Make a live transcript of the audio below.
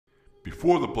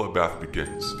Before the bloodbath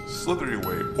begins, slither your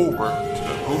way over to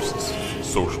the host's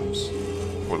socials.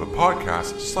 For the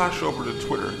podcast, slash over to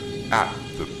Twitter at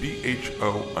the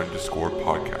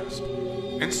BHO_podcast.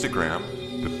 Instagram,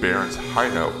 the Barrens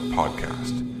Hideout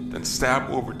Podcast. Then stab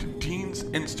over to Dean's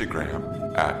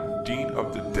Instagram at Dean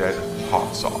of the Dead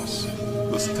Hot Sauce.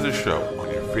 Listen to the show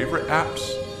on your favorite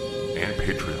apps and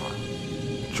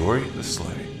Patreon. Enjoy the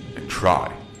sleigh and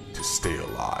try to stay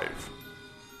alive.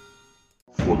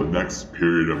 For the next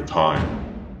period of time,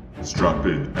 strap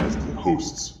in as the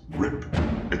hosts rip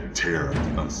and tear at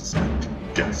the unsuspecting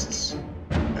guests,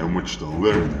 in which they'll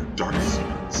learn their dark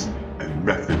secrets and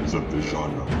methods of the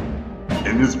genre.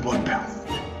 In this bloodbath,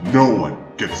 no one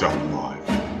gets out alive.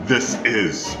 This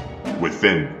is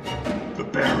Within the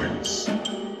Barrens.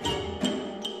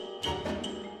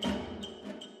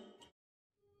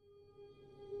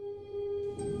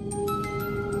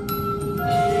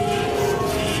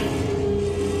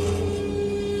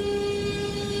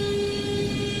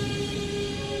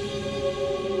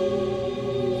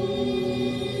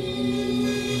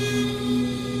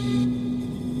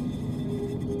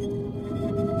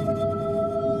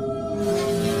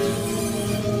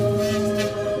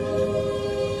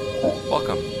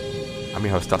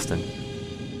 Dustin.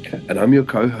 And I'm your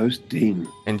co-host, Dean.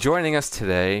 And joining us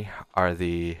today are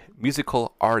the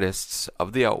musical artists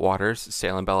of the Outwaters,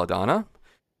 Salem, Belladonna,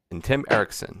 and Tim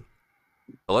Eriksen.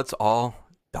 So let's all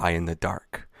die in the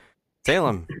dark.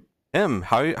 Salem, Tim,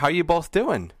 how are you both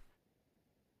doing?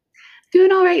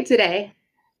 Doing all right today.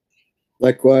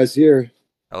 Likewise here.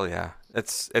 Oh yeah,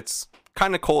 it's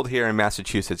kind of cold here in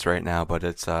Massachusetts right now, but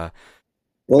it's I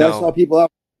saw people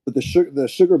out. But the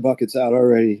sugar bucket's out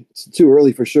already. It's too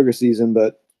early for sugar season,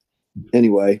 but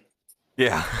anyway.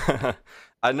 Yeah.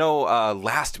 I know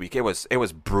last week it was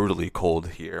brutally cold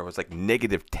here. It was like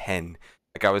 -10.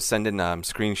 Like I was sending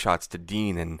screenshots to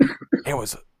Dean, and it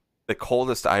was the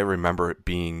coldest I remember it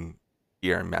being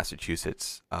here in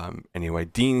Massachusetts. Anyway,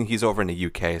 Dean, he's over in the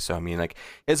UK, so I mean like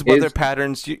his weather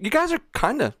patterns, you guys are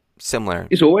kind of similar.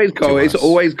 It's always cold. It's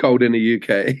always cold in the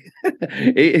UK.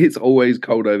 It's always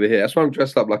cold over here. That's why I'm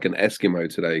dressed up like an Eskimo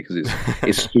today, because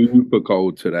it's super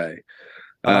cold today.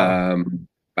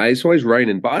 It's always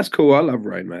raining, but that's cool. I love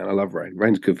rain, man. I love rain.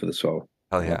 Rain's good for the soul.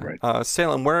 Hell yeah.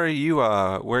 Salem, where are you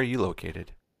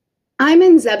located? I'm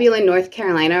in Zebulon, North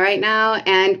Carolina right now,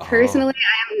 and personally,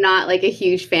 I am not like a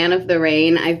huge fan of the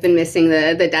rain. I've been missing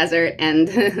the desert and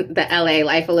the LA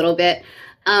life a little bit.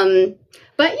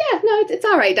 But yeah, no, it's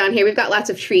all right down here. We've got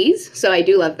lots of trees, so I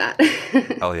do love that.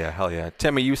 Hell yeah.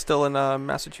 Tim, are you still in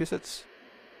Massachusetts?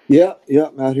 Yeah,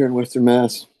 I'm out here in Western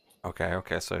Mass. Okay.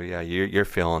 So yeah, you're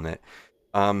feeling it.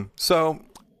 So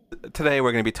today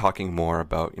we're going to be talking more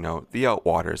about, the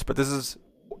Outwaters, but this is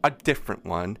a different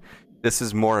one. This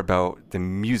is more about the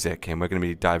music, and we're going to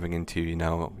be diving into,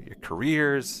 your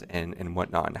careers and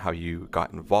whatnot, and how you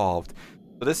got involved.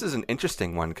 So this is an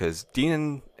interesting one because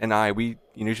Dean and I, we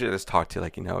usually just talk to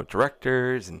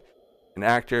directors and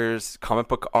actors, comic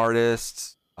book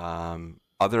artists,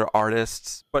 other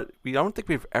artists, but we don't think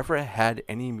we've ever had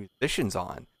any musicians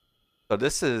on. So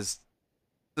this is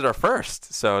our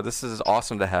first. So this is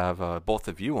awesome to have both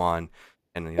of you on,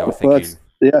 and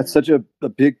it's such a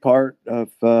big part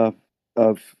of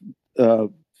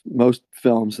most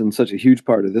films, and such a huge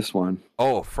part of this one.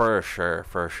 Oh, for sure.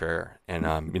 And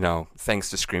thanks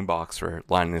to Screenbox for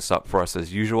lining this up for us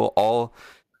as usual.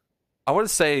 I want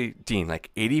to say, Dean,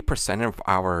 like 80% of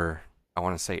our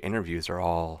interviews are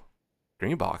all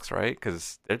Screenbox, right?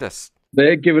 Because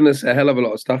they're giving us a hell of a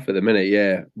lot of stuff at the minute,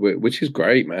 yeah, which is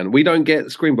great, man. We don't get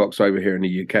Screenbox over here in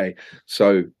the UK,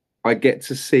 so I get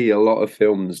to see a lot of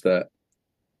films that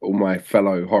all my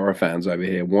fellow horror fans over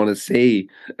here want to see.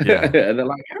 Yeah. And they're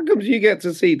like, how come you get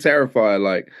to see Terrifier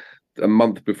like a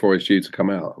month before it's due to come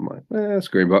out? I'm like,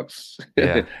 Screenbox.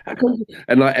 Yeah. How come?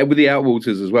 And like with the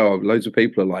Outwaters as well, loads of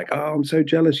people are like, oh, I'm so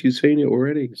jealous you've seen it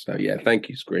already. So yeah, thank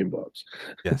you, Screenbox.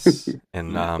 Yes.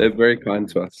 And they're very kind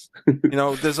to us.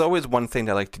 There's always one thing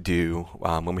I like to do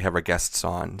when we have our guests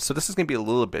on. So this is going to be a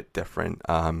little bit different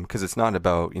because it's not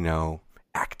about,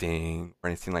 acting or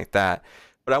anything like that.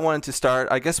 But I wanted to start,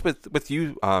 I guess, with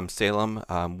you, Salem.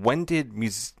 When did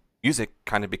music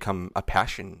kind of become a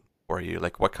passion for you?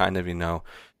 Like, what kind of,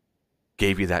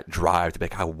 gave you that drive to be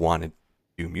like, I want to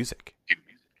do music? I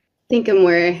think a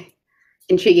more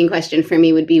intriguing question for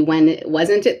me would be, when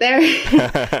wasn't it there?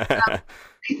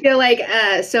 I feel like,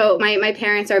 so my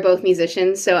parents are both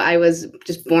musicians, so I was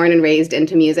just born and raised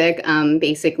into music.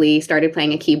 Basically started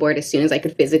playing a keyboard as soon as I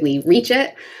could physically reach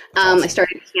it. I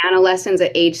started piano lessons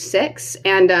at age 6,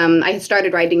 and I had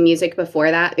started writing music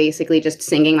before that, basically just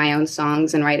singing my own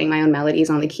songs and writing my own melodies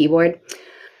on the keyboard.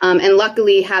 And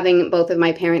luckily, having both of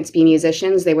my parents be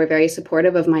musicians, they were very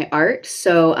supportive of my art.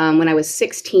 So when I was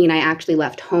 16, I actually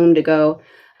left home to go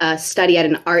study at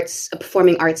a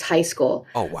performing arts high school.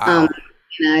 Oh, wow.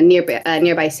 In a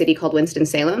nearby city called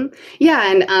Winston-Salem.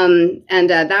 Yeah, and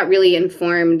that really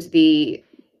informed the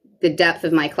depth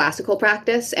of my classical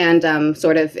practice and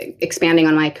sort of expanding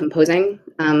on my composing,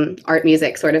 art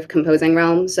music sort of composing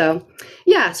realm. So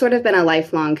yeah, sort of been a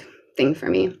lifelong thing for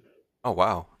me. Oh,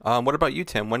 wow. What about you,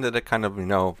 Tim? When did it kind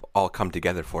of, all come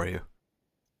together for you?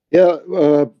 Yeah,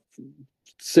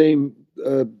 same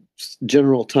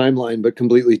general timeline, but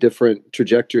completely different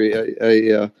trajectory.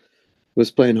 I was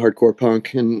playing hardcore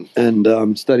punk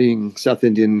and studying South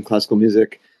Indian classical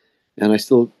music, and I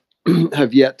still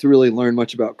have yet to really learn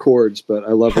much about chords, but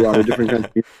I love a lot of different kinds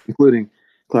of music, including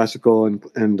classical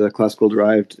and classical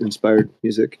derived inspired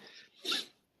music.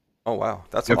 Oh, wow.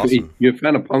 That's awesome. You're a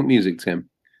fan of punk music, Tim?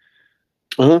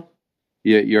 Uh-huh.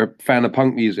 Yeah, you're a fan of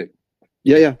punk music?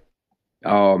 Yeah.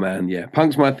 Oh man, yeah,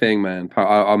 punk's my thing, man.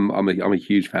 I'm a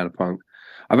huge fan of punk.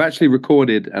 I've actually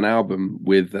recorded an album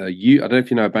with you. I don't know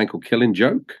if you know a band called Killing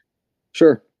Joke.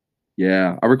 Sure.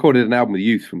 Yeah, I recorded an album with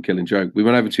Youth from Killing Joke. We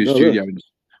went over to his studio. Really?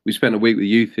 We spent a week with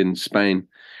Youth in Spain,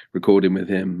 recording with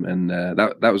him, and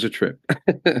that was a trip.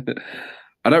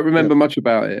 I don't remember much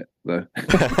about it though.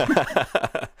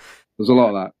 There's a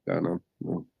lot of that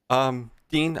going on.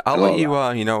 Dean, I'll let you,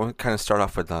 kind of start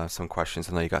off with some questions.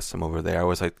 I know you got some over there. I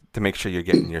always like to make sure you're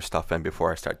getting your stuff in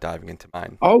before I start diving into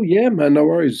mine. Oh yeah, man, no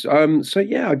worries. So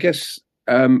yeah, I guess,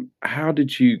 how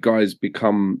did you guys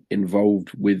become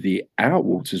involved with the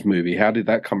Outwaters movie? How did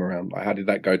that come around? Like, how did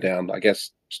that go down? I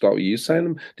guess start with you,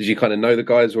 Salem. Did you kind of know the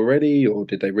guys already, or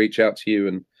did they reach out to you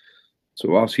and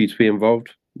sort of ask you to be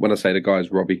involved? When I say the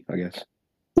guys, Robbie, I guess.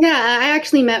 Yeah, I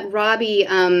actually met Robbie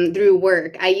through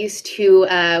work. I used to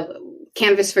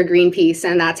canvas for Greenpeace,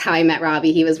 and that's how I met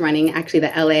Robbie. He was running actually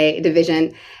the LA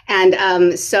division,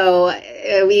 and so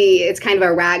it's kind of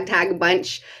a ragtag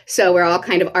bunch. So we're all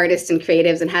kind of artists and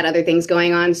creatives and had other things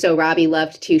going on. So Robbie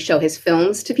loved to show his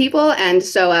films to people, and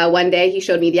so one day he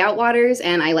showed me the Outwaters,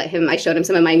 and I showed him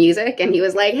some of my music, and he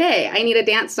was like, "Hey, I need a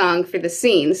dance song for the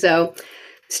scene." So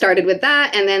started with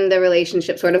that, and then the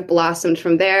relationship sort of blossomed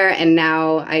from there, and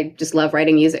now I just love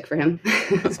writing music for him.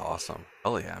 That's awesome.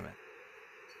 Oh yeah, man.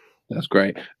 That's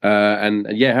great. And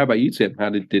yeah, how about you, Tim? How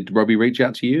did Robbie reach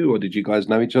out to you, or did you guys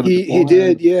know each other? He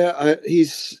did. Yeah,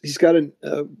 he's got an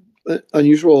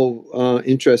unusual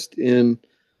interest in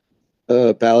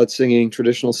ballad singing,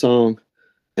 traditional song,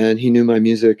 and he knew my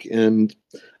music. And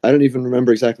I don't even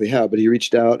remember exactly how, but he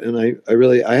reached out, and I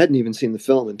hadn't even seen the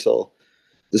film until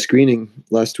the screening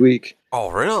last week. Oh,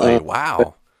 really?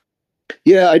 Wow.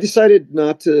 Yeah, I decided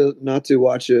not to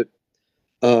watch it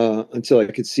until I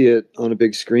could see it on a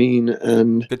big screen,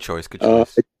 and good choice.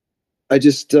 I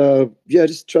just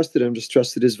trusted him, just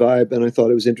trusted his vibe, and I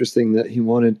thought it was interesting that he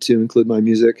wanted to include my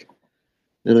music,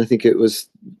 and I think it was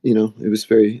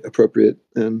very appropriate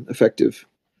and effective.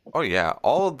 Oh yeah,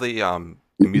 all of the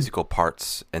musical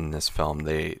parts in this film,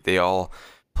 they all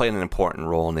play an important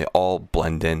role, and they all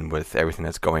blend in with everything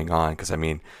that's going on. Because I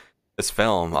mean, this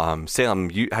film,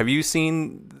 Salem, have you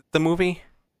seen the movie?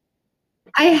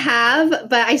 I have,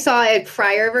 but I saw a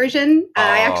prior version.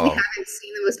 I actually haven't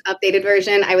seen the most updated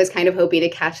version. I was kind of hoping to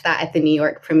catch that at the New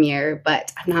York premiere,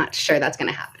 but I'm not sure that's going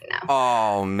to happen now.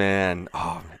 Oh man,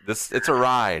 it's a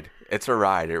ride. It's a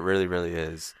ride. It really, really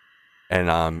is. And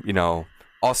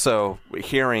also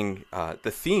hearing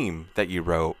the theme that you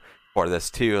wrote for this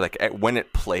too, like when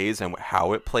it plays and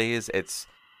how it plays, it's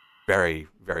very,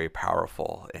 very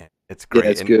powerful, and it's great. Yeah,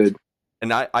 it's good.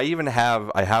 And I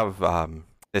have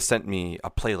they sent me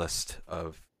a playlist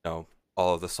of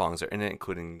all of the songs that are in it,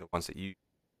 including the ones that you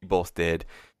both did.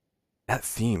 That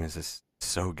theme is just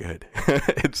so good.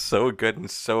 It's so good and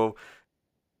so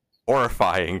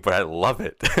horrifying, but I love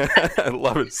it. I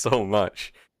love it so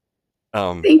much.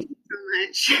 Thank you so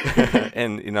much.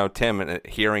 And Tim,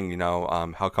 hearing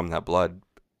How Come That Blood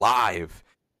live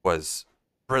was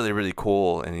really, really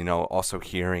cool, and also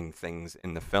hearing things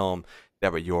in the film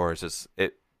that were yours,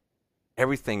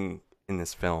 everything in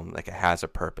this film, like, it has a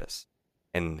purpose,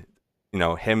 and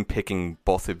him picking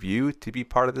both of you to be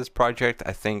part of this project,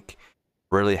 I think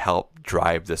really helped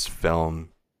drive this film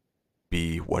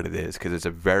be what it is, because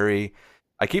I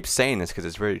keep saying this because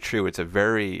it's very true, it's a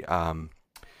very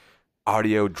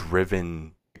audio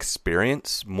driven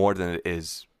experience more than it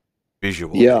is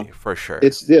visually. Yeah, for sure.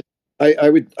 I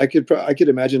could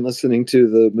imagine listening to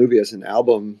the movie as an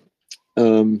album.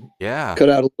 Cut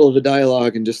out a little of the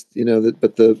dialogue and just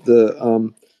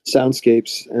the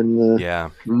soundscapes and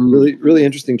the really, really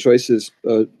interesting choices,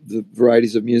 the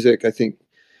varieties of music. I think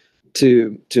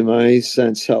to my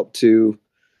sense, help to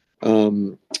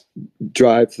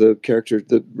drive the character,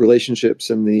 the relationships,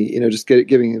 and the just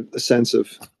giving a sense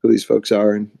of who these folks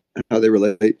are and how they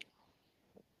relate.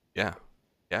 Yeah,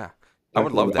 I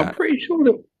would love that. I'm pretty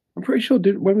sure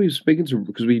when we were speaking to,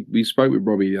 because we spoke with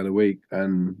Robbie the other week,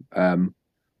 and I'm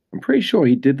pretty sure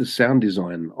he did the sound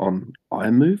design on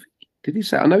iMovie. Did he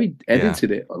say? I know he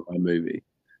edited it on iMovie,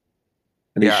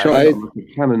 and he shot it on like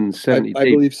a Canon 70D. I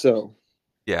believe so.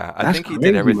 Yeah, I think he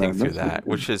did everything through that,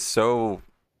 which is so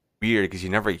weird because you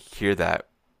never hear that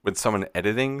with someone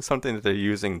editing something that they're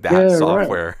using that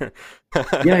software.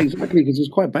 Right. Yeah, exactly, because it's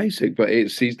quite basic, but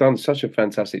he's done such a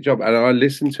fantastic job. And I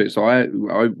listened to it,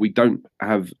 so we don't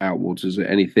have Outwaters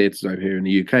at any theatres over here in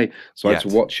the UK, so I had to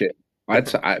watch it. I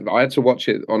had to watch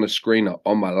it on a screen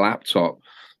on my laptop,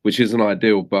 which isn't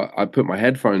ideal, but I put my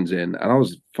headphones in and I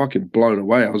was fucking blown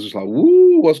away. I was just like,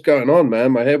 woo, what's going on,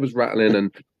 man? My head was rattling,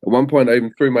 and at one point I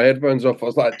even threw my headphones off. I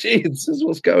was like, Jesus,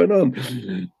 what's going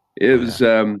on? It was,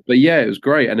 but yeah, it was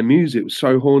great, and the music was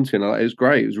so haunting. It was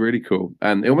great. It was really cool,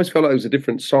 and it almost felt like it was a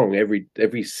different song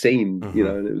every scene,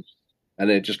 and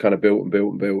it just kind of built and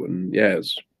built and built, and yeah,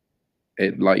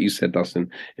 it like you said, Dustin,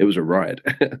 it was a ride.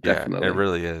 Definitely, it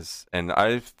really is. And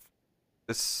at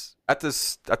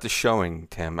the showing,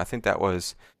 Tim, I think that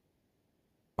was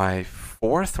my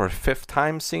 4th or 5th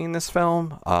time seeing this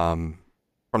film from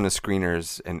the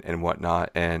screeners and whatnot,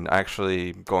 and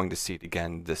actually going to see it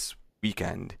again this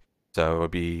weekend. So it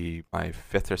would be my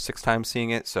 5th or 6th time seeing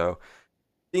it. So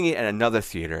seeing it at another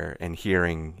theater and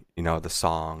hearing, the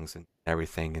songs and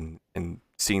everything, and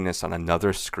seeing this on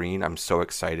another screen, I'm so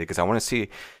excited because I want to see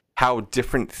how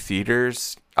different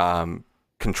theaters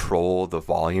control the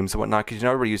volumes and whatnot, because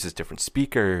everybody uses different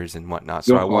speakers and whatnot.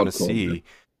 So I want to see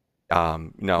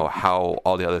how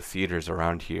all the other theaters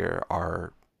around here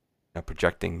are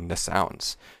projecting the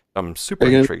sounds. I'm super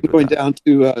intrigued with going that. down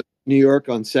to New York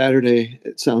on Saturday.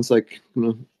 It sounds like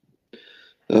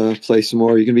play some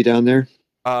more. Are you gonna be down there?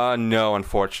 No,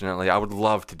 unfortunately. I would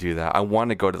love to do that. I want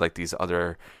to go to like these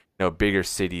other bigger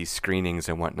city screenings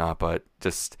and whatnot, but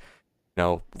just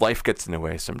life gets in the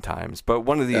way sometimes. But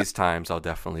one of these times I'll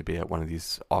definitely be at one of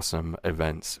these awesome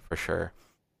events for sure.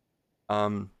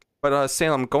 But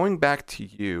Salem, going back to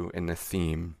you in the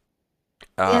theme,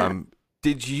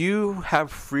 did you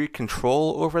have free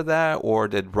control over that, or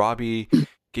did Robbie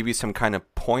give you some kind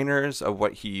of pointers of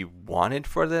what he wanted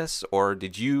for this, or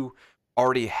did you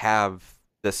already have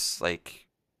this like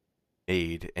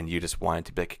made and you just wanted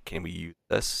to be like, can we use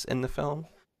this in the film?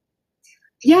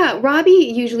 Yeah,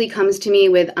 Robbie usually comes to me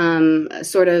with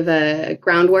sort of a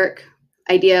groundwork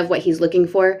idea of what he's looking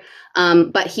for,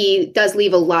 but he does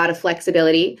leave a lot of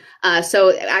flexibility.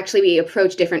 So actually, we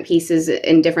approach different pieces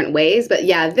in different ways. But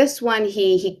yeah, this one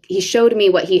he showed me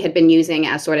what he had been using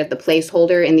as sort of the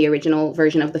placeholder in the original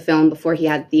version of the film before he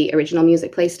had the original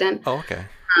music placed in. Oh, okay.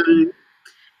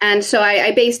 And so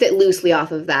I based it loosely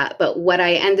off of that. But what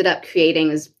I ended up creating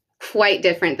was quite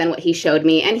different than what he showed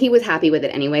me, and he was happy with it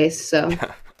anyways. So.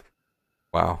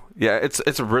 Wow. Yeah,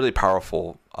 it's a really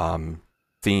powerful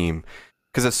theme,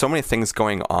 because there's so many things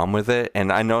going on with it,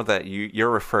 and I know that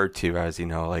you're referred to as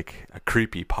like a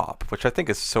creepy pop, which I think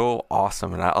is so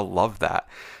awesome, and I love that.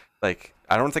 Like,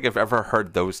 I don't think I've ever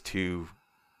heard those two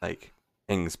like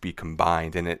things be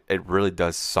combined, and it really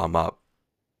does sum up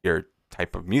your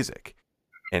type of music,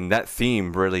 and that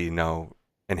theme really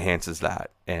enhances that.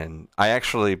 And I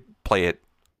actually play it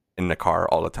in the car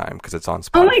all the time because it's on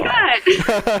Spotify. Oh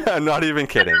my God. I'm not even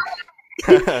kidding.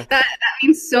 that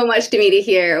means so much to me to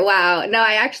hear. Wow. No,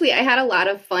 I had a lot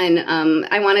of fun.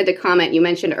 I wanted to comment, you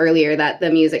mentioned earlier that the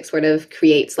music sort of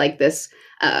creates like this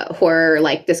horror,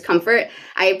 like discomfort.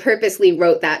 I purposely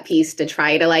wrote that piece to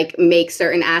try to like make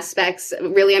certain aspects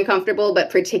really uncomfortable, but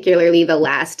particularly the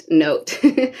last note.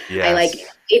 Yes. I like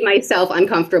made myself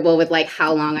uncomfortable with like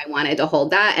how long I wanted to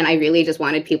hold that, and I really just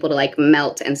wanted people to like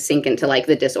melt and sink into like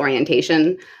the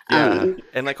disorientation. Yeah,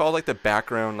 and like all like the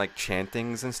background like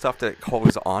chantings and stuff that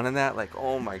goes on in that, like,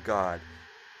 oh my God.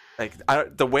 Like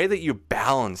the way that you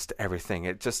balanced everything,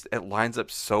 it lines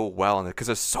up so well, because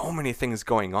there's so many things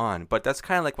going on. But that's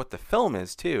kind of like what the film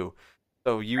is too.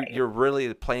 So you're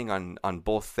really playing on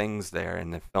both things there,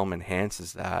 and the film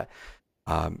enhances that.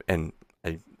 And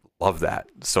I love that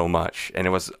so much. And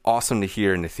it was awesome to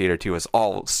hear in the theater too. It was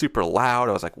all super loud.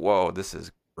 I was like, whoa, this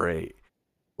is great.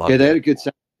 Loved they had a good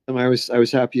sound. I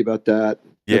was happy about that.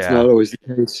 Yeah. That's not always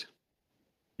the case.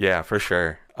 Yeah, for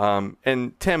sure.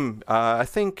 And Tim, I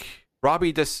think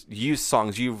Robbie just used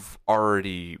songs you've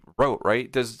already wrote,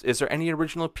 right? Is there any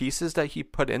original pieces that he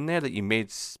put in there that you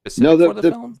made specific for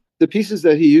the film? the pieces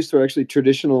that he used were actually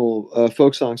traditional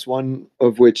folk songs. One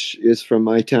of which is from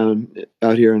my town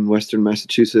out here in Western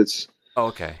Massachusetts. Oh,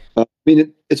 okay. I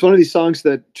mean, it's one of these songs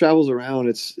that travels around.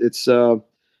 It's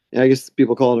I guess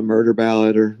people call it a murder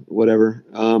ballad or whatever,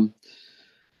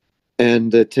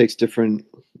 and it takes different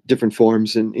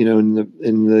forms, in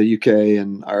the UK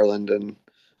and Ireland and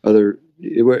other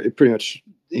pretty much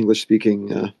English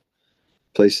speaking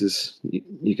places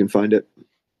you can find it.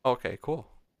 Okay, cool.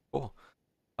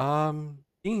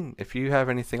 Dean, if you have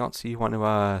anything else you want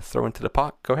to throw into the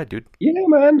pot, go ahead, dude. Yeah,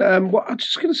 man. What I'm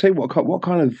just gonna say, what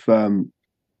kind of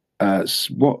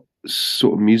what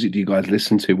sort of music do you guys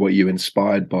listen to? What are you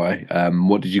inspired by?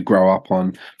 What did you grow up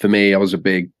on? For me, I was a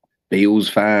big Beatles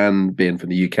fan. Being from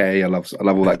the UK, I love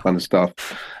all that kind of stuff.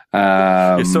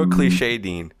 You're so cliche,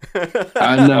 Dean.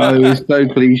 I know, it's so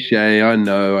cliche. I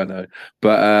know.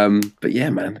 But yeah,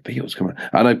 man, the Beatles come on.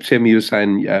 I know, Tim, you were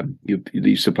saying you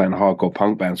used to play in hardcore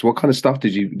punk bands. What kind of stuff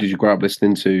did you grow up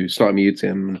listening to? Starting with you,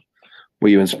 Tim. Were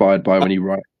you inspired by when you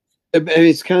write? I mean,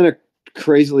 it's kind of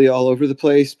crazily all over the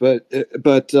place, but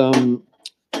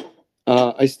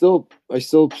I still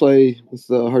play with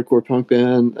the hardcore punk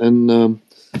band, and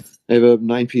I have a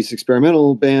 9-piece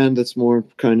experimental band that's more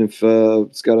kind of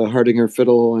it's got a Hardinger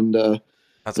fiddle and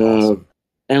that's awesome.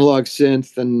 Analog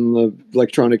synth and the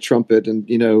electronic trumpet, and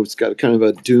it's got kind of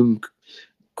a doom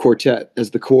quartet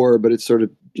as the core, but it's sort of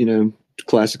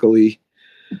classically.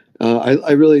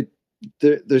 I really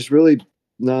there's really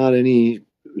not any.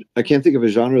 I can't think of a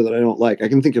genre that I don't like. I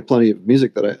can think of plenty of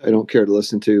music that I don't care to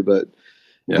listen to, but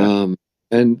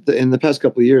and in the past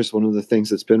couple of years, one of the things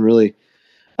that's been really,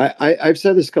 I've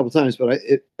said this a couple of times, but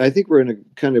I think we're in a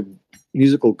kind of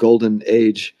musical golden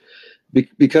age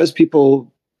because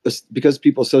people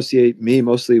associate me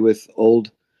mostly with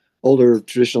older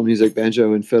traditional music,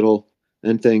 banjo and fiddle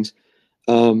and things.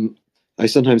 I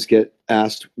sometimes get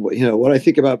asked, what I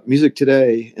think about music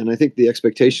today, and I think the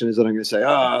expectation is that I'm going to say,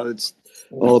 it's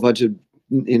all a bunch of,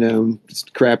 it's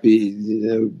crappy,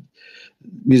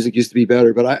 music used to be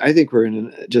better. But I think we're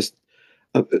in just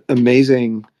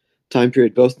amazing time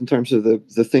period, both in terms of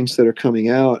the things that are coming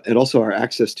out and also our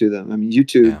access to them. I mean,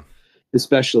 YouTube,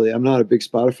 especially. I'm not a big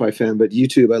Spotify fan, but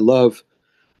YouTube, I love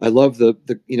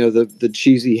the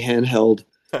cheesy handheld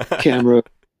camera.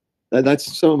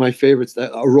 That's some of my favorites.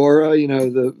 That Aurora,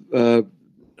 the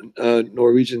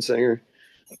Norwegian singer.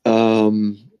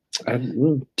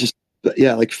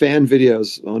 Like fan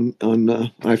videos on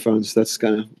iPhones. That's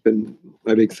kind of been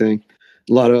my big thing.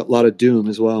 A lot of Doom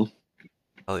as well.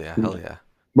 Hell yeah.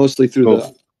 Mostly through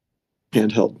the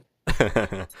handheld.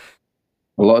 A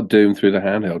lot of Doom through the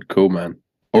handheld. Cool, man.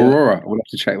 Aurora, we'll have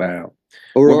to check that out.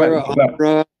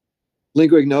 Aurora,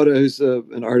 Lingua Ignota, who's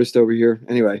an artist over here.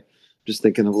 Anyway, just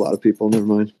thinking of a lot of people. Never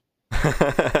mind.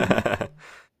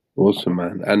 Awesome,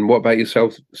 man. And what about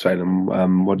yourself,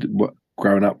 Salem? What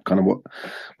growing up, kind of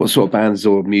what sort of bands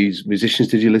or musicians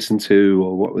did you listen to,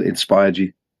 or what inspired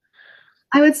you?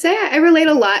 I would say I relate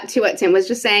a lot to what Tim was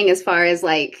just saying, as far as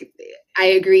like, I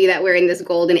agree that we're in this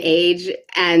golden age,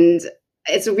 and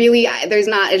it's really, there's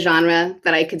not a genre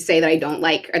that I could say that I don't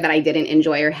like or that I didn't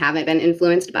enjoy or haven't been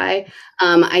influenced by.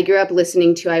 I grew up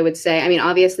listening to, I would say,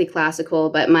 obviously classical,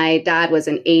 but my dad was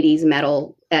an 80s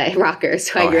metal rocker.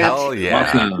 So I grew up.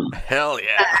 Hell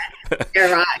yeah.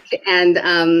 Hair rock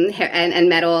and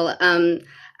metal.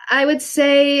 I would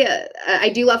say I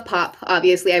do love pop,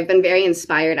 obviously. I've been very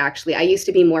inspired, actually. I used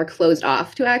to be more closed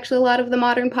off to actually a lot of the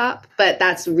modern pop, but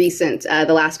that's recent.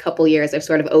 The last couple years, I've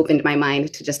sort of opened my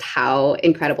mind to just how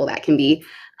incredible that can be.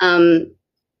 And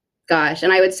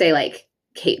I would say like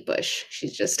Kate Bush.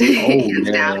 She's just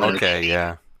hands down. Okay,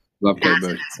 yeah. Love Kate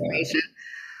Bush. Inspiration.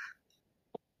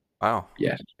 Wow.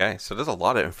 Yeah. Okay, so there's a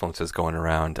lot of influences going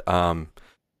around.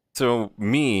 So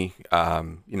me,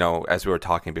 as we were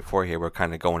talking before here, we're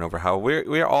kind of going over how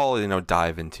we're all,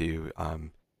 dive into a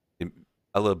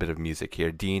little bit of music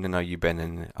here. Dean, I know you've been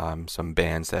in some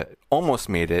bands that almost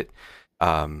made it,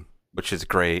 which is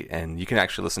great, and you can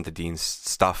actually listen to Dean's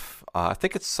stuff. I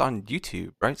think it's on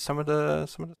YouTube, right? Some of the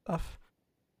stuff.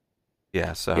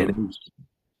 Yeah. So. It is.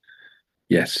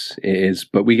 Yes, it is.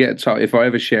 But we get told, if I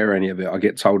ever share any of it, I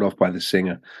get told off by the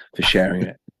singer for sharing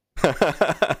it.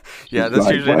 Yeah, that's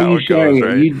usually how it goes,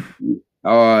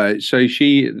 right? So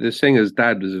the singer's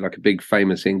dad was like a big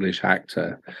famous English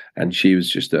actor, and she was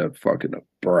just a fucking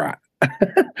brat.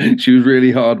 She was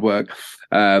really hard work.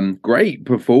 Great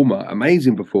performer,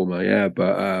 amazing performer, yeah,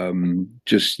 but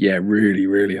really,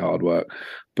 really hard work.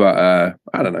 But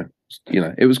I don't know,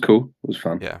 it was cool. It was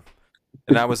fun. Yeah.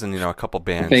 And I was in, a couple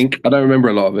bands. I don't remember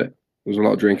a lot of it. There was a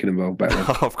lot of drinking involved back then.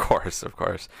 Of course.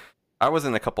 I was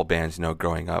in a couple bands,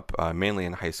 growing up, mainly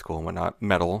in high school and whatnot.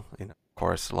 Metal, of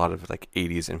course, a lot of like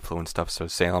 '80s influence stuff. So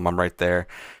Salem, I'm right there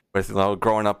with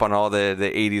growing up on all the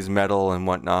 '80s metal and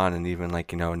whatnot, and even like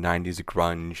 '90s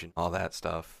grunge and all that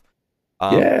stuff.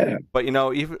 Yeah. But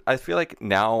even I feel like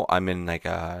now I'm in like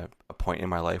a point in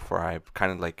my life where I've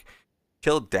kind of like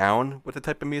chilled down with the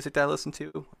type of music that I listen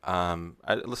to.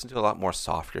 I listen to a lot more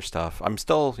softer stuff. I'm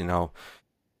still,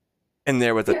 in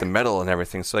there with like, the metal and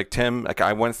everything. So like Tim, like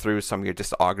I went through some of your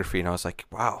discography and I was like,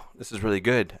 wow, this is really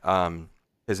good.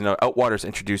 Because Outwaters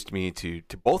introduced me to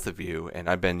both of you, and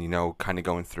I've been kind of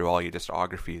going through all your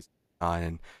discographies,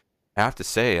 and I have to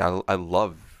say I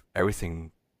love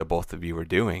everything the both of you are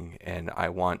doing, and I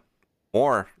want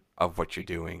more of what you're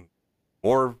doing,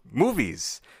 more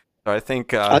movies. So I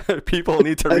think people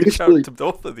need to reach out to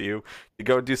both of you to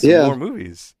go do some more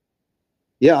movies.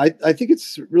 Yeah, I think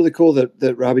it's really cool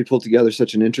that Robbie pulled together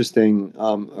such an interesting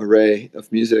array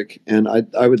of music, and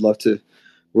I would love to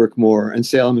work more. And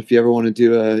Salem, if you ever want to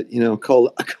do a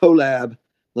collab,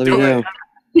 let me know.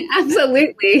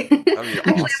 Absolutely. That'd be Actually,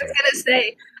 I was awesome. going to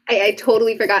say, I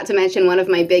totally forgot to mention one of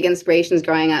my big inspirations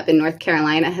growing up in North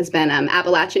Carolina has been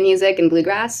Appalachian music and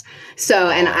bluegrass. So,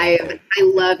 and I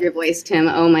love your voice, Tim.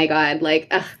 Oh my God,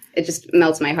 like it just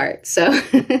melts my heart. So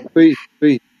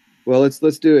Sweet. Well, let's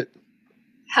do it.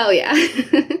 Hell yeah.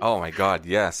 Oh my God,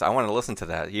 yes. I want to listen to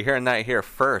that. You're hearing that here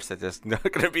first. It's just not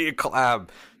going to be a collab.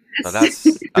 So that's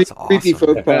Creepy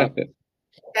awesome. folk pop.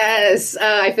 Yes,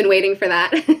 I've been waiting for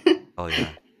that. Oh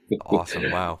yeah.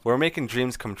 Awesome. Wow. We're making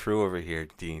dreams come true over here,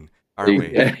 Dean. Aren't we?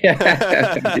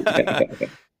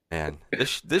 Man,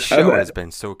 this show has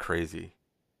been so crazy.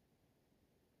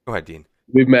 Go ahead, Dean.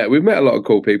 We've met a lot of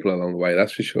cool people along the way,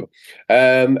 that's for sure.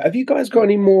 Have you guys got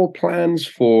any more plans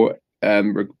for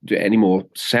any more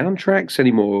soundtracks,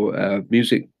 any more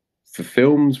music for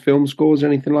films, film scores,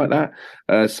 anything like that?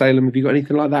 Salem, have you got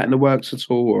anything like that in the works at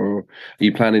all, or are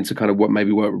you planning to kind of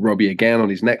maybe work with Robbie again on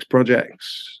his next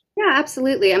projects? Yeah,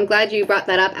 absolutely. I'm glad you brought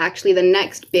that up. Actually, the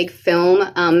next big film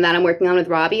that I'm working on with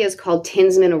Robbie is called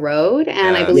Tinsman Road,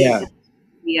 and I believe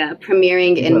it's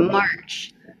premiering in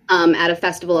March at a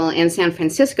festival in San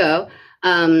Francisco.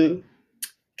 Can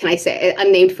I say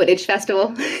unnamed footage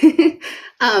festival?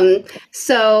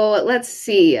 So let's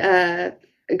see.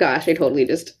 Gosh, I totally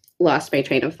just lost my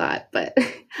train of thought, but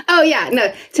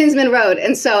Tinsman Road.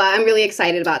 And so I'm really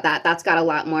excited about that. That's got a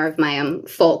lot more of my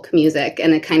folk music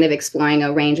and it kind of exploring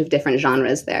a range of different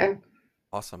genres there.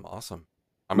 Awesome.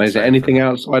 Amazing. Anything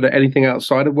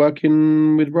outside of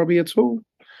working with Robbie at all?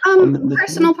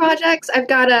 Personal projects. I've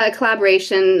got a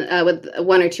collaboration with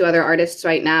one or two other artists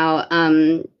right now.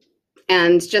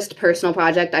 And just a personal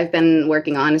project I've been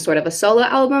working on is sort of a solo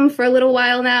album for a little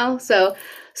while now. So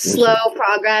slow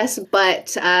progress,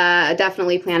 but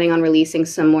definitely planning on releasing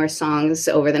some more songs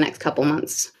over the next couple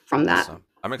months from that. Awesome.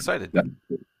 I'm excited. Yeah.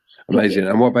 Amazing.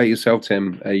 And what about yourself,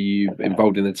 Tim? Are you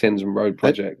involved in the Tinsman Road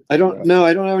project? I don't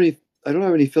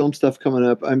have any film stuff coming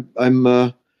up.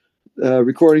 I'm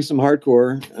recording some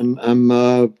hardcore, and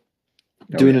I'm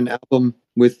doing an album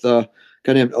with a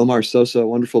guy named Omar Sosa, a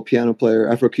wonderful piano player,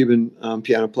 Afro-Cuban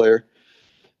piano player.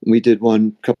 We did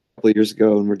one a couple of years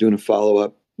ago, and we're doing a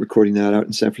follow-up, recording that out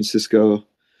in San Francisco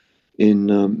in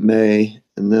May.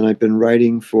 And then I've been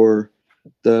writing for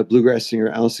the bluegrass singer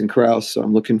Alison Krauss, so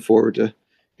I'm looking forward to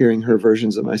hearing her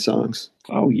versions of my songs.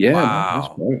 Oh yeah, wow.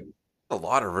 That's great. A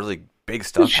lot of really big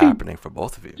stuff happening for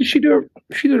both of you. Did she do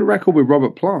a record with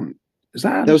Robert Plant?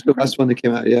 That was the last one that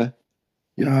came out? Yeah.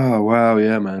 Oh wow,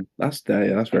 yeah, man. That's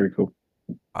very cool.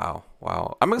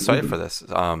 Wow. I'm excited for this.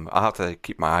 I'll have to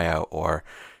keep my eye out, or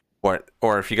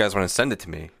if you guys want to send it to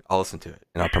me, I'll listen to it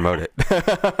and I'll promote it.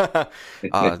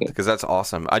 Because that's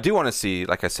awesome. I do want to see,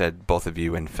 like I said, both of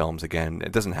you in films again.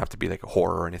 It doesn't have to be like a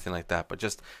horror or anything like that, but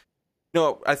just,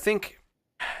 I think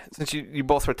since you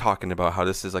both were talking about how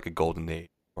this is like a golden age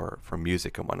for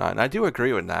music and whatnot, and I do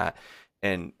agree with that.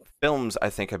 And films, I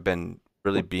think, have been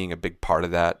really being a big part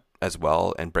of that as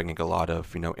well, and bringing a lot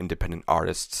of, independent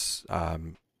artists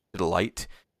to the light,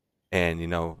 and,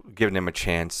 giving them a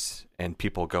chance, and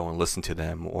people go and listen to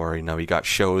them. Or, you got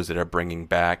shows that are bringing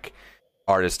back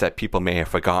artists that people may have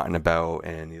forgotten about,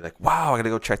 and you're like, wow, I gotta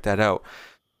go check that out.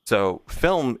 So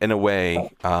film, in a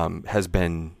way, has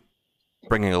been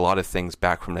bringing a lot of things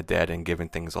back from the dead and giving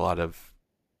things a lot of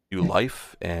new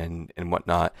life and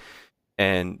whatnot.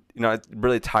 And, it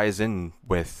really ties in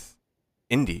with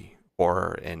indie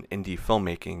horror and indie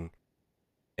filmmaking.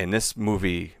 And this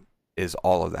movie is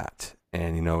all of that.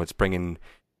 And, it's bringing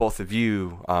both of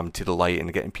you to the light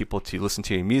and getting people to listen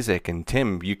to your music. And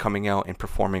Tim, you coming out and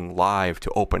performing live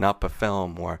to open up a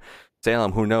film, or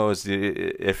Salem, who knows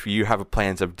if you have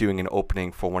plans of doing an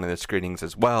opening for one of the screenings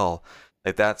as well.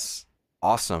 Like, that's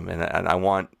awesome, and I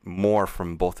want more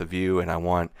from both of you, and I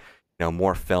want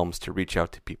more films to reach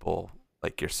out to people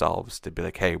like yourselves to be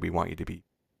like, hey, we want you to be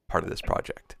part of this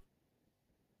project.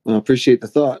 I appreciate the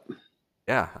thought.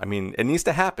 Yeah, I mean, it needs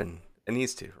to happen. It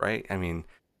needs to, right? I mean,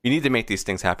 you need to make these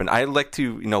things happen. I like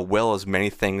to, will as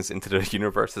many things into the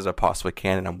universe as I possibly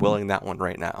can, and I'm willing that one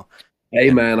right now.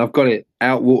 Hey, man, I've got it.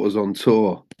 Outwaters on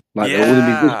tour. Like, all the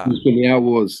musicians from the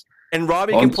Outwaters. And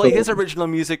Robbie can play his original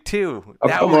music, too. Oh,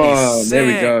 come on. There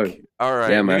we go. All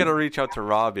right, we got to reach out to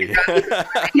Robbie.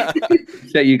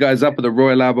 Set you guys up at the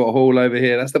Royal Albert Hall over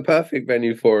here. That's the perfect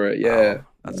venue for it. Yeah. Oh,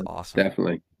 that's awesome.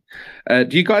 Definitely.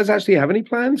 Do you guys actually have any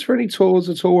plans for any tours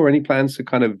at all, or any plans to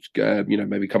kind of,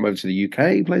 maybe come over to the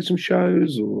UK, play some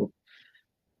shows, or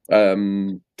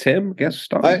Tim? I guess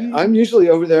start. I'm usually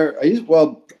over there.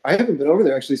 I haven't been over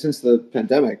there actually since the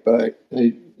pandemic, but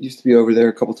I used to be over there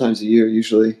a couple times a year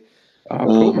usually. Oh,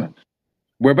 cool, man.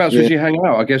 Whereabouts would you hang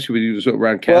out? I guess you would sort of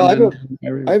around Camden.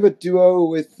 Well, I have a duo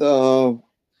with a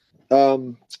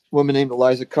woman named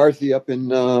Eliza Carthy up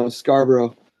in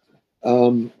Scarborough.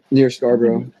 Near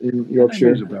Scarborough in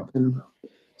Yorkshire. And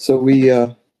so we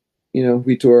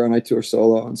tour, and I tour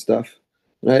solo and stuff.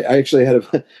 And I actually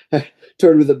I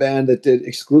toured with a band that did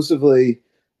exclusively,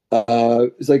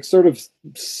 it's like sort of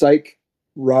psych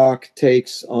rock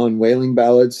takes on whaling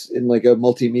ballads in like a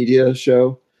multimedia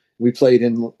show. We played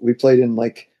in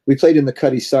the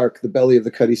Cutty Sark, the belly of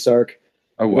the Cutty Sark.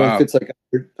 Oh, wow. It fits like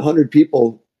 100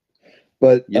 people,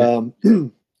 but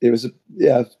it was a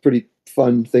pretty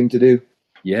fun thing to do.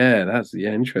 Yeah, that's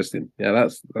interesting. Yeah,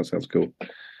 that sounds cool.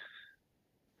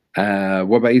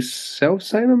 What about yourself,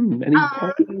 Salem? Any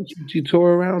plans? Do you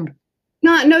tour around?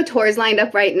 No tours lined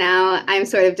up right now. I'm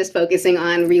sort of just focusing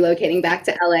on relocating back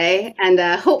to LA and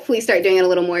hopefully start doing a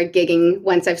little more gigging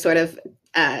once I've sort of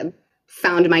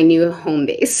found my new home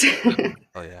base.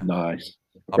 Oh yeah, nice.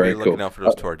 I'll be looking out for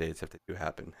those tour dates if they do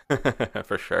happen,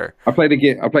 for sure. I played a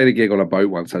gig on a boat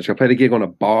once. Actually, I played a gig on a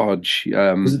barge.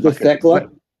 Was it the Thekla?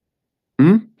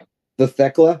 The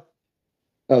Thekla?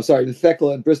 Oh, sorry, the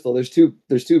Thekla in Bristol. There's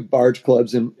two barge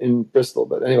clubs in Bristol,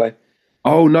 but anyway.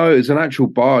 Oh no, it's an actual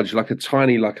barge, like a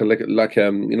tiny, like a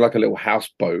little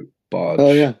houseboat barge.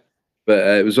 Oh yeah. But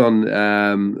it was on.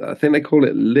 I think they call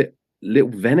it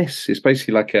Little Venice. It's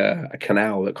basically like a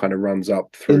canal that kind of runs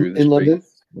up through in London.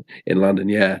 In London,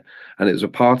 yeah. And it was a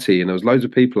party, and there was loads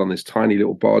of people on this tiny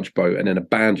little barge boat, and then a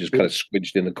band just kind of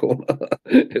squidged in the corner.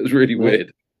 It was really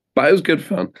weird, but it was good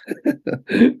fun.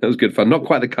 It was good fun. Not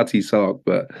quite the Cutty Sark,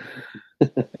 but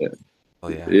oh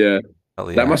yeah, yeah.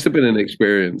 That must have been an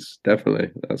experience. Definitely,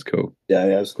 that's cool. Yeah,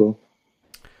 it was cool.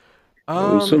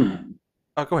 Awesome.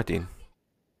 Oh, go ahead, Dean.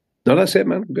 No, that's it,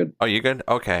 man. I'm good. Oh, you good?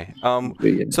 Okay.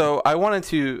 So I wanted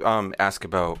to ask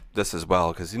about this as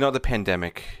well, because the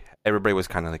pandemic, everybody was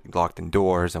kind of like locked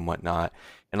indoors and whatnot,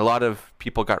 and a lot of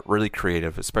people got really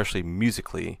creative, especially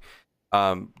musically.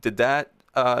 Did that,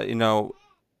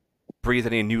 breathe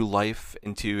any new life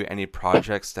into any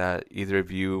projects that either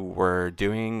of you were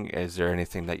doing? Is there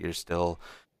anything that you're still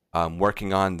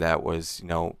working on that was,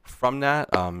 from that?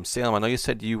 Salem, I know you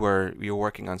said you were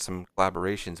working on some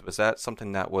collaborations. Was that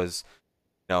something that was,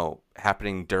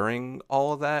 happening during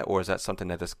all of that, or is that something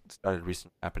that just started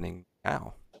recently happening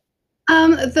now?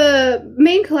 The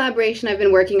main collaboration I've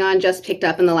been working on just picked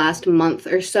up in the last month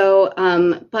or so.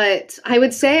 But I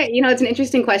would say, it's an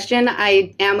interesting question.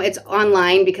 It's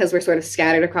online because we're sort of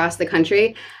scattered across the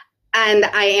country, and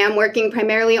I am working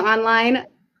primarily online.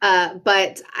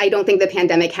 But I don't think the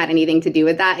pandemic had anything to do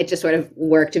with that. It just sort of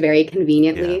worked very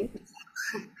conveniently.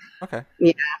 Yeah. Okay.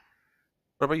 Yeah.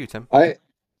 What about you, Tim?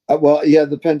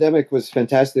 The pandemic was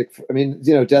fantastic. I mean,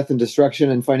 death and destruction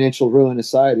and financial ruin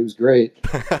aside, it was great.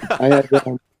 I had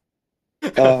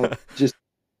just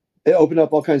it opened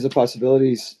up all kinds of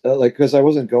possibilities, because I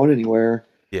wasn't going anywhere.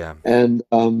 Yeah. And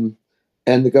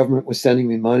the government was sending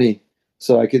me money,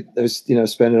 so I could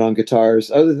spend it on guitars.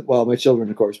 My children,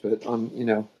 of course, but on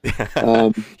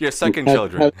your second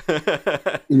children.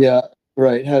 Yeah,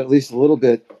 right. Had at least a little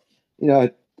bit,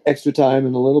 extra time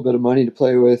and a little bit of money to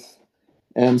play with.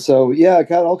 And so, I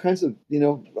got all kinds of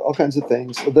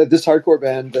things. This hardcore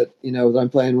band that I'm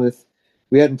playing with,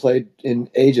 we hadn't played in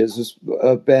ages. It was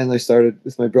a band I started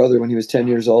with my brother when he was 10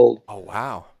 years old. Oh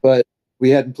wow! But we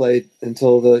hadn't played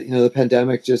until the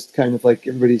pandemic. Just kind of like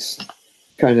everybody's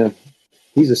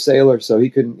he's a sailor, so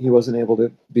he wasn't able to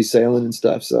be sailing and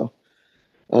stuff. So,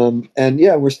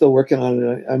 we're still working on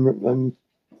it. I'm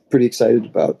pretty excited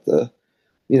about the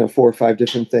 4 or 5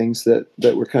 different things that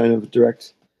were kind of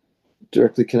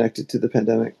directly connected to the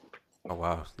pandemic. Oh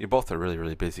wow, you both are really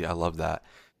really busy. I love that.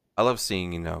 I love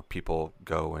seeing people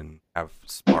go and have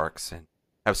sparks and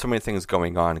have so many things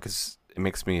going on because it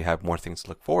makes me have more things to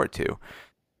look forward to.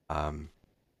 Um,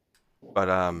 but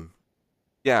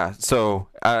yeah. So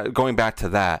going back to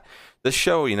that, this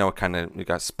show, kind of it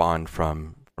got spawned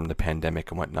from the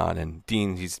pandemic and whatnot. And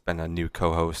Dean, he's been a new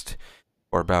co-host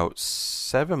for about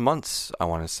 7 months, I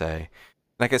want to say.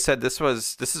 Like I said, this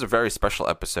is a very special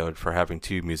episode for having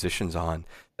two musicians on.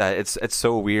 That it's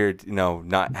so weird,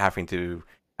 not having to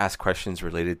ask questions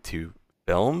related to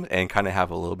film and kind of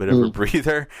have a little bit of a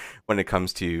breather when it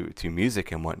comes to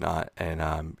music and whatnot.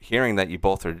 And hearing that you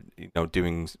both are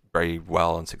doing very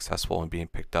well and successful and being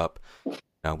picked up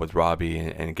with Robbie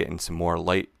and getting some more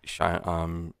light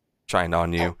shined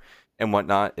on you and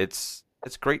whatnot, it's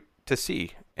great to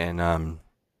see. And I'm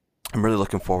really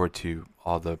looking forward to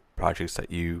all the projects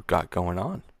that you got going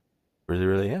on. Really,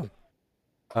 really am.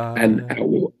 And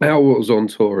Outwaters on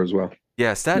tour as well.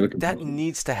 Yes, that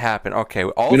needs to happen. Okay,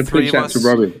 all three of us.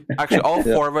 Actually, all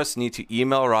four of us need to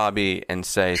email Robbie and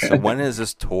say, so when is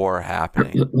this tour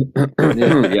happening?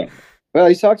 Yeah. Well,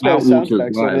 he talked about a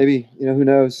soundtrack, so maybe, who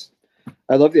knows?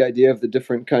 I love the idea of the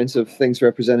different kinds of things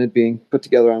represented being put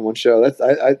together on one show.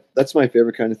 That's my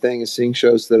favorite kind of thing, is seeing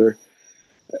shows that are,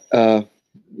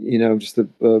 just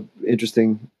a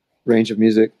interesting range of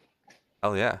music.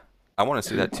 Oh yeah, I want to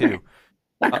see that too.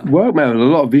 Well, man, a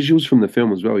lot of visuals from the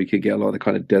film as well. You could get a lot of the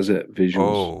kind of desert visuals.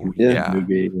 Oh yeah,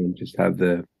 movie and just have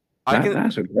the. All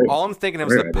I'm thinking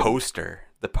of is the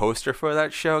poster for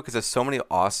that show, because there's so many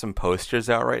awesome posters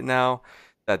out right now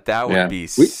that would be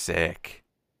sick.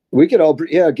 We could all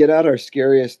get out our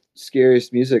scariest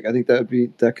music. I think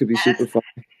that could be super fun.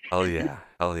 Hell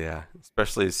yeah,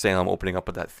 especially Salem opening up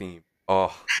with that theme.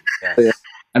 Oh yes. Yeah.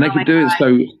 And they could do it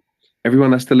so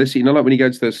everyone has to listen. Like when you go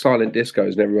to those silent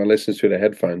discos and everyone listens through their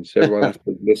headphones, so everyone has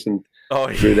to listen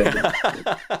through their.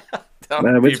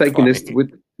 Man, we're taking this.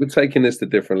 We're taking this to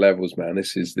different levels, man.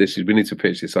 This is. We need to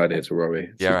pitch this idea to Robbie.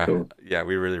 Yeah, cool. Yeah,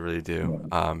 we really, really do.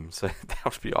 So that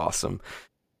would be awesome.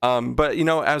 But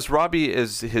as Robbie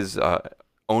is his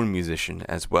own musician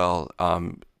as well,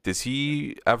 does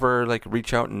he ever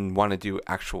reach out and want to do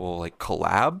actual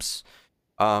collabs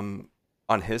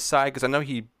on his side? Because I know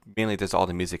he mainly does all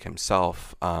the music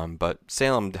himself. But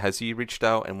Salem, has he reached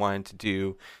out and wanted to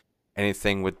do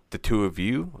anything with the two of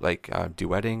you,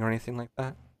 duetting or anything like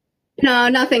that? No,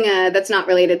 nothing that's not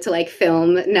related to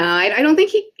film. No, I don't think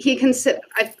he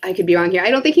I could be wrong here. I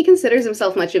don't think he considers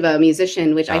himself much of a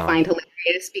musician, which I find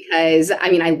hilarious because I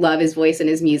love his voice and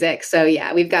his music. So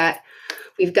yeah, we've got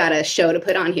a show to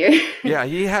put on here. Yeah,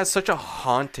 he has such a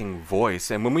haunting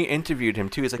voice, and when we interviewed him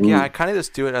too, he's like, "Yeah, I kind of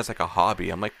just do it as a hobby."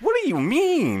 I'm like, "What do you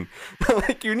mean?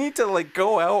 You need to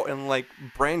go out and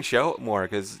branch out more,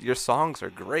 because your songs are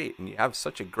great and you have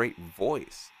such a great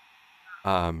voice."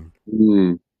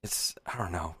 It's, I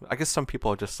don't know. I guess some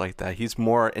people are just like that. He's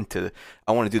more into,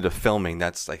 I want to do the filming.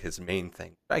 That's his main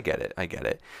thing. I get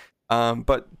it.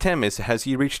 But Tim, has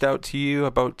he reached out to you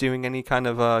about doing any kind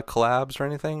of collabs or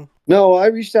anything? No, I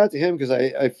reached out to him because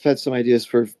I've had some ideas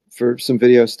for some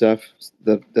video stuff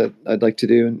that I'd like to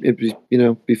do, and it'd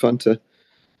be fun to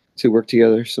work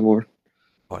together some more.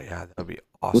 Oh yeah, that'd be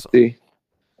awesome. We'll see.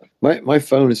 My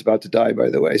phone is about to die, by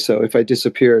the way. So if I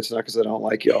disappear, it's not because I don't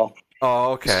like y'all.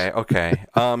 Oh, okay.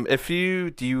 If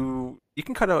you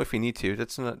can cut out if you need to.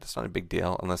 That's not a big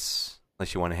deal unless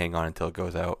you want to hang on until it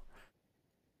goes out.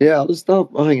 Yeah,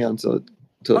 I'll hang on until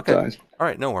it dies. All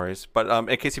right, no worries. But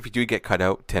in case if you do get cut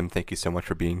out, Tim, thank you so much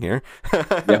for being here.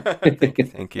 Yeah.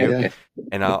 Thank you. Yeah.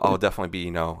 And I'll definitely be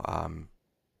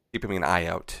keeping an eye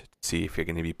out to see if you're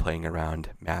going to be playing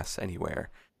around Mass anywhere.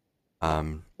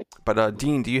 But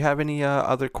Dean, do you have any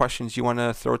other questions you want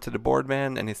to throw to the board,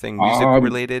 man? Anything music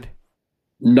related?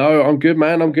 No, I'm good,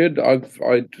 man. I'm good.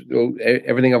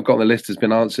 Everything I've got on the list has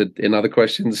been answered in other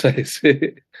questions.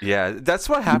 Yeah, that's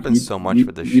what happens so much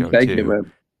with this show too.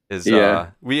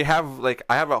 We have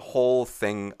I have a whole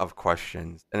thing of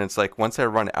questions, and it's once I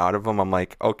run out of them, I'm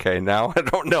like, okay, now I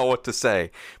don't know what to say.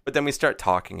 But then we start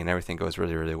talking, and everything goes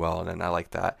really, really well, and I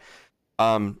like that.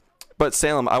 But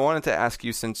Salem, I wanted to ask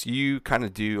you, since you kind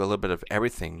of do a little bit of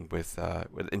everything with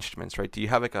instruments, right? Do you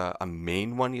have a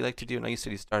main one you like to do? I know you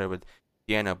said you started with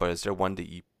piano, but is there one that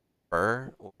you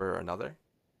prefer over another?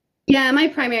 Yeah, my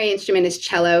primary instrument is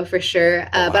cello for sure.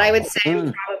 But I would say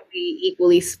probably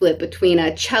equally split between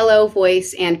a cello,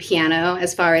 voice, and piano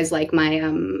as far as my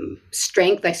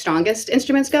strongest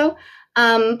instruments go.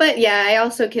 But yeah, I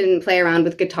also can play around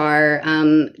with guitar,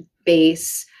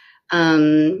 bass,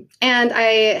 and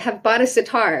I have bought a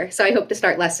sitar, so I hope to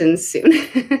start lessons soon.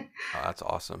 Oh, that's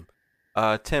awesome.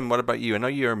 Tim, what about you? I know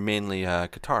you're mainly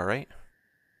guitar, right?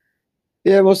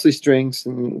 Yeah, mostly strings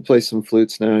and play some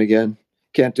flutes now and again.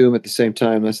 Can't do them at the same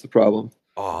time. That's the problem.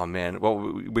 Oh man, well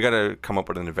we gotta come up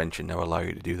with an invention that will allow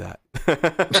you to do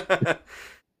that.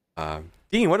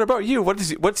 Dean, what about you?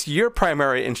 What's your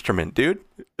primary instrument, dude?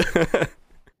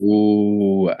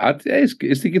 Ooh,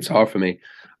 it's the guitar for me.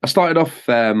 I started off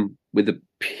with the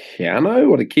piano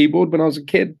or the keyboard when I was a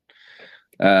kid.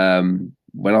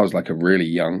 When I was like very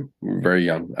young.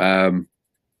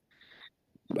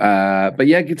 But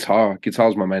yeah,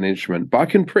 guitar's my main instrument. But I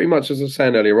can pretty much, as I was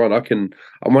saying earlier on,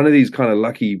 I'm one of these kind of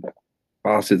lucky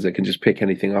bastards that can just pick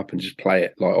anything up and just play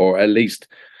it, like, or at least,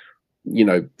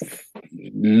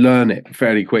 learn it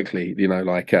fairly quickly.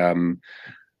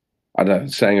 I don't know,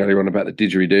 saying earlier on about the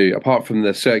didgeridoo, apart from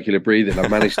the circular breathing, I've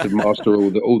managed to master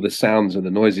all the sounds and the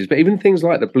noises, but even things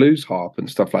like the blues harp and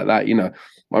stuff like that, I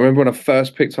remember when I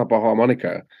first picked up a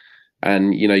harmonica,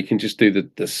 and you can just do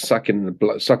the suck and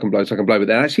blow, but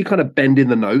then actually kind of bend in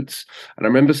the notes. And I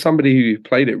remember somebody who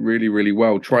played it really, really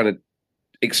well trying to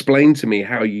explain to me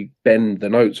how you bend the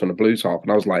notes on a blues harp,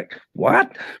 and I was like,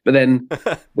 what? But then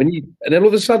and then all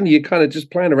of a sudden you're kind of just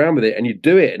playing around with it and you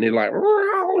do it and you're like,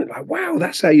 wow,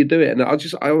 that's how you do it. And I've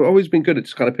always been good at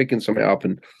just kind of picking something up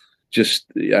and just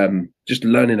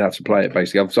learning how to play it.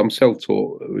 Basically, I'm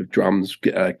self-taught with drums,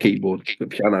 keyboard,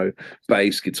 piano,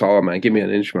 bass, guitar. Man, give me an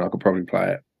instrument, I could probably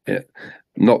play it. Yeah,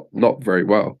 not very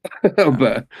well,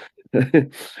 but yeah,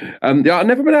 I've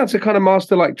never been able to kind of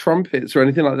master like trumpets or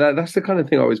anything like that. That's the kind of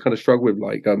thing I always kind of struggle with,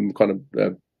 like kind of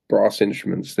brass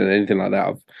instruments and anything like that.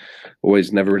 I've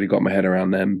always never really got my head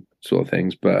around them sort of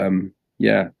things. But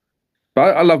yeah,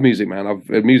 but I love music, man.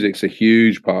 Music's a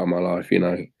huge part of my life,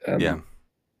 Yeah.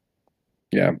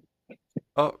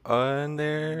 Oh, and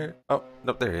there. Oh,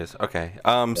 nope, there he is. Okay.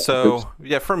 So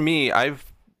yeah, for me, I've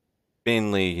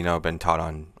mainly, been taught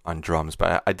on drums,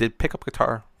 but I did pick up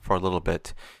guitar for a little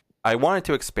bit. I wanted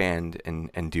to expand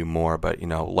and do more, but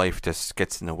life just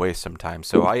gets in the way sometimes.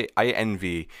 So I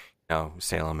envy,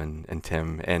 Salem and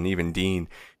Tim and even Dean,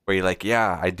 where you're like,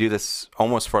 yeah, I do this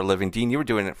almost for a living. Dean, you were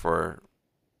doing it for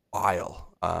a while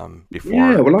before.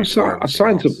 Yeah, well,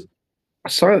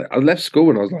 I left school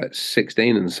when I was like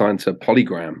 16 and signed to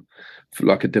Polygram for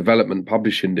like a development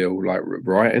publishing deal, like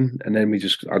writing. And then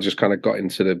I just kind of got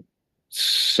into the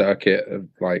circuit of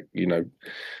like,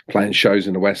 playing shows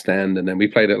in the West End. And then we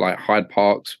played at like Hyde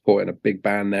Park, supporting a big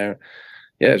band there.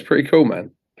 Yeah, it's pretty cool,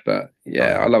 man. But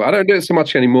yeah, I love it. I don't do it so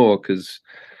much anymore because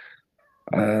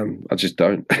I just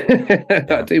don't.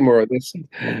 I do more of this.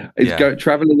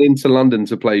 Traveling into London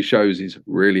to play shows is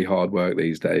really hard work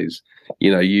these days.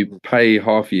 You pay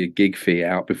half of your gig fee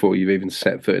out before you've even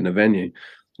set foot in a venue,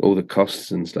 all the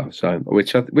costs and stuff. So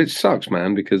which sucks,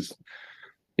 man, because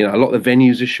a lot of the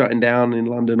venues are shutting down in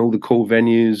London. All the cool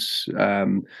venues.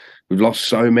 We've lost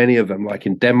so many of them, like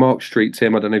in Denmark Street.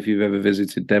 Tim, I don't know if you've ever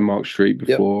visited Denmark Street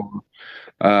before. Yep.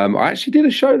 I actually did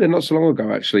a show there not so long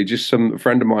ago. Actually, just a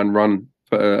friend of mine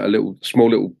put a small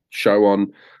little show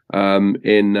on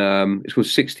in it's called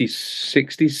 60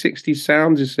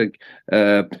 Sounds. It's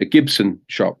a Gibson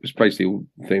shop. It's basically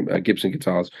Gibson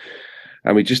guitars.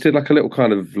 And we just did like a little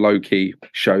kind of low key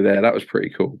show there. That was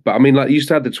pretty cool. But I mean, like, used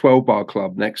to have the 12 Bar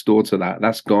Club next door to that.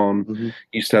 That's gone. Mm-hmm.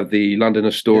 Used to have the London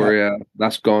Astoria. Yeah.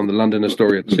 That's gone. The London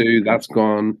Astoria 2. That's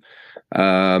gone.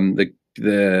 The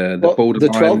Borderline.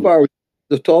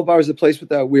 The 12 Bar was the place with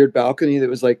that weird balcony that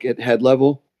was like at head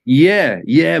level. Yeah,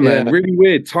 man. Yeah. Really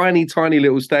weird. Tiny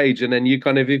little stage. And then you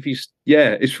kind of,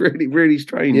 it's really, really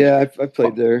strange. Yeah, I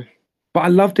played there. But I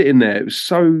loved it in there. It was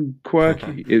so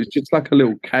quirky. It was just like a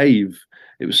little cave.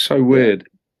 It was so weird.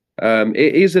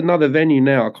 It is another venue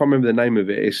now. I can't remember the name of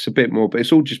it. It's a bit more, but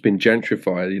it's all just been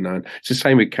gentrified, It's the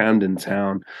same with Camden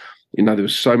Town. There were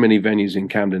so many venues in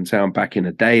Camden Town back in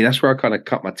the day. That's where I kind of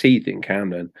cut my teeth in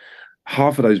Camden.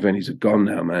 Half of those venues are gone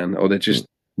now, man. Or they're just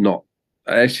not.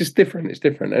 It's just different. It's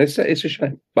different. And it's a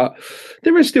shame. But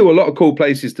there is still a lot of cool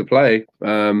places to play.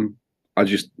 I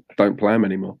just don't play them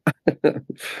anymore.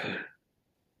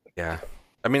 Yeah.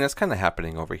 I mean, that's kind of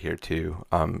happening over here too.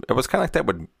 It was kind of like that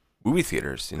with movie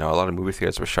theaters. A lot of movie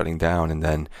theaters were shutting down, and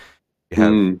then you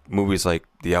have movies like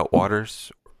The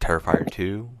Outwaters, Terrifier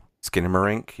 2,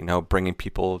 Skinamarink, bringing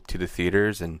people to the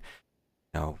theaters and,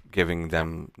 giving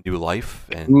them new life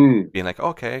and being like,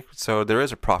 okay, so there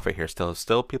is a profit here still.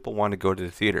 Still people want to go to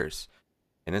the theaters.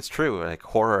 And it's true. Like,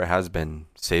 horror has been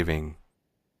saving,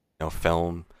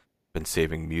 film, been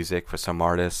saving music for some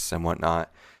artists and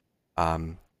whatnot.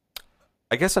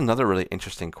 I guess another really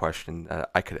interesting question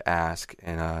that I could ask,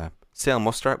 and Salem,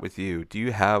 we'll start with you. Do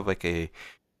you have like a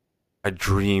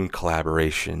dream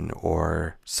collaboration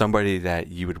or somebody that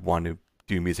you would want to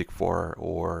do music for,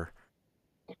 or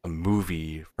a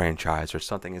movie franchise or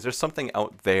something? Is there something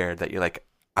out there that you're like,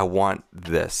 I want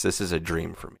this. This is a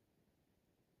dream for me.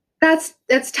 That's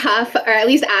tough, or at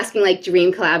least asking like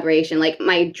dream collaboration. Like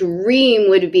my dream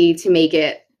would be to make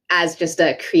it as just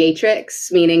a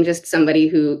creatrix, meaning just somebody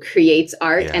who creates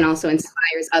art and also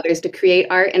inspires others to create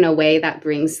art in a way that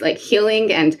brings like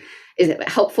healing and is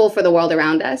helpful for the world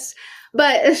around us.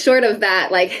 But short of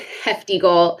that, like hefty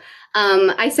goal,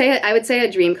 I would say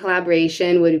a dream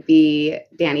collaboration would be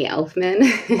Danny Elfman.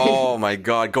 Oh my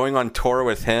God, going on tour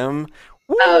with him.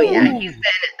 Woo! Oh yeah, he's been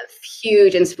a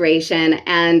huge inspiration,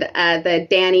 and the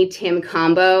Danny Tim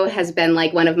combo has been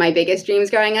like one of my biggest dreams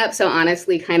growing up. So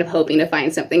honestly, kind of hoping to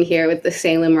find something here with the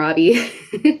Salem Robbie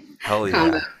Hell yeah,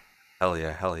 combo. hell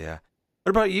yeah, hell yeah. What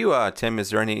about you, Tim?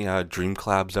 Is there any dream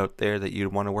collabs out there that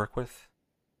you'd want to work with?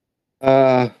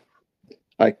 I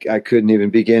couldn't even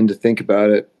begin to think about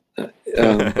it,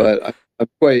 but I'm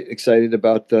quite excited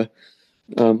about the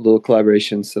little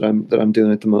collaborations that I'm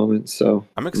doing at the moment. So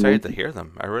I'm excited to hear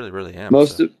them. I really, really am.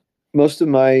 Most of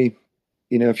my,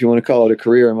 if you want to call it a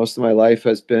career, most of my life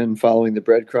has been following the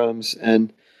breadcrumbs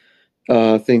and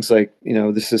things like,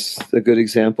 this is a good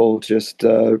example. Just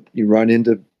you run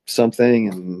into something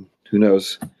and who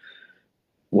knows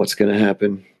what's going to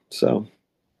happen. So,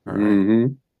 all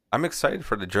right. I'm excited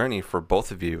for the journey for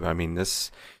both of you. I mean,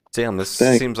 Salem, this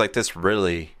seems like this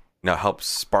really, helps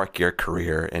spark your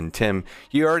career. And Tim,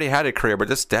 you already had a career, but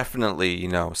this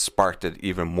definitely, sparked it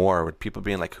even more with people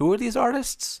being like, who are these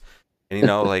artists? And,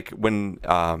 like when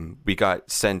we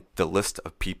got sent the list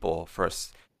of people for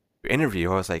us to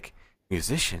interview, I was like,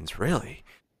 musicians, really?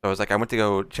 So I was like, I went to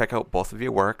go check out both of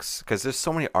your works because there's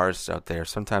so many artists out there.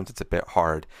 Sometimes it's a bit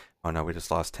hard. Oh no, we just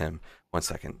lost him. 1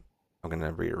 second. I'm going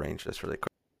to rearrange this really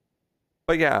quick.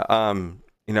 But yeah,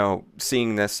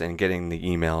 seeing this and getting the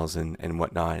emails and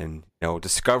whatnot, and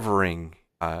discovering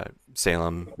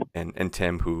Salem and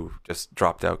Tim, who just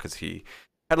dropped out because he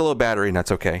had a little battery, and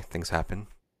that's okay. Things happen.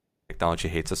 Technology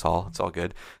hates us all. It's all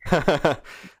good.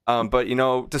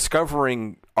 But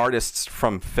discovering artists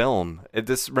from film,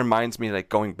 this reminds me like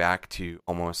going back to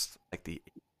almost like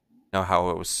how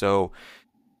it was so.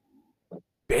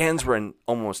 Bands were in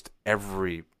almost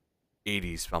every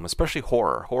 80s film, especially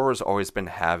horror. Horror's always been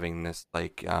having this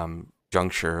like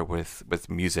juncture with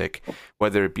music,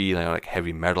 whether it be like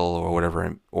heavy metal or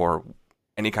whatever, or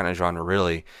any kind of genre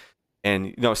really.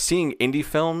 And seeing indie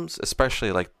films,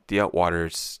 especially like the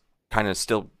Outwaters, kind of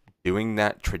still doing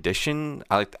that tradition.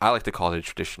 I like to call it a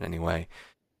tradition anyway,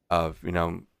 of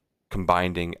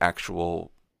combining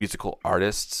actual musical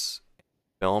artists in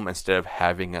film instead of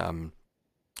having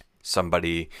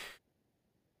somebody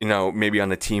maybe on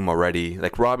the team already.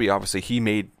 Like Robbie, obviously he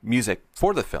made music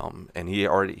for the film and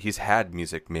he's had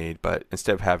music made, but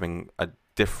instead of having a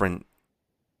different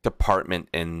department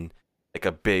in like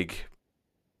a big,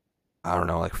 I don't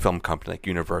know, like film company like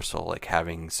Universal, like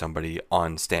having somebody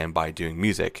on standby doing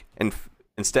music, and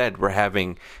instead we're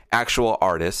having actual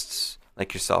artists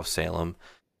like yourself, Salem,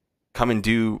 come and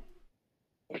do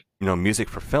music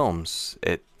for films.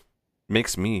 It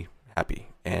makes me happy.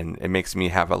 And it makes me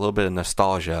have a little bit of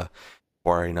nostalgia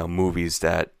for, movies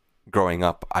that growing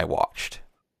up I watched.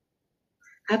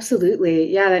 Absolutely.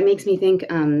 Yeah, that makes me think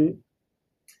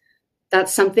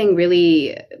that's something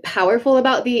really powerful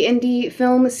about the indie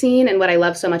film scene. And what I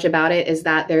love so much about it is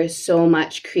that there is so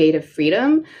much creative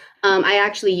freedom. I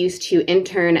actually used to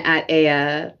intern at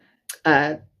a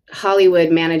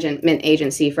Hollywood management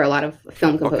agency for a lot of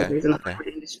film composers in the Hollywood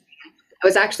industry. I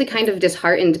was actually kind of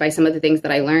disheartened by some of the things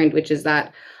that I learned, which is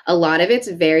that a lot of it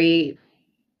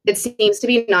seems to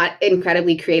be not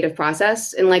incredibly creative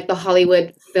process. In like the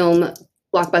Hollywood film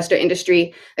blockbuster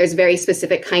industry, there's very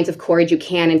specific kinds of chords you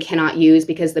can and cannot use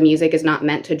because the music is not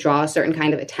meant to draw a certain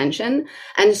kind of attention.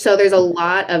 And so there's a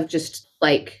lot of just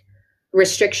like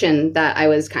restriction that I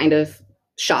was kind of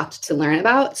shocked to learn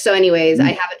about. So anyways, I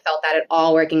haven't felt that at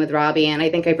all working with Robbie. And I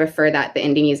think I prefer that the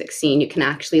indie music scene, you can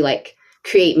actually like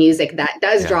create music that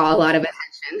does draw a lot of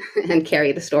attention and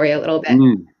carry the story a little bit.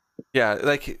 Yeah,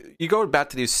 like you go back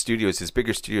to these studios, these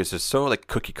bigger studios, they're so like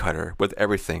cookie cutter with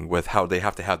everything, with how they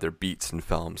have to have their beats in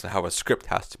films and how a script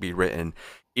has to be written.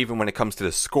 Even when it comes to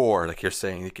the score, like you're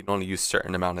saying, you can only use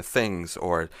certain amount of things,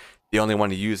 or they only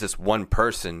want to use this one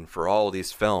person for all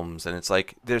these films. And it's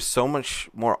like there's so much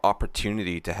more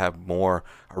opportunity to have more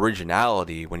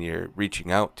originality when you're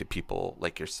reaching out to people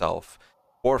like yourself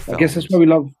for films. I guess that's why we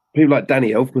love people like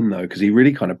Danny Elfman, though, because he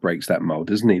really kind of breaks that mold,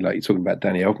 doesn't he? Like you're talking about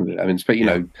Danny Elfman. I mean,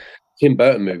 Tim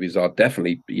Burton movies are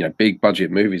definitely, big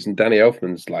budget movies, and Danny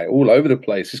Elfman's like all over the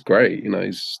place. It's great.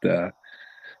 He's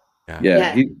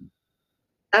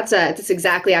That's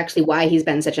exactly actually why he's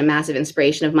been such a massive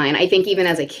inspiration of mine. I think even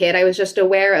as a kid, I was just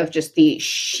aware of just the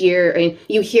sheer, I mean,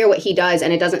 you hear what he does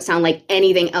and it doesn't sound like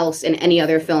anything else in any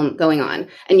other film going on.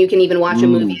 And you can even watch a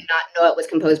movie and not know it was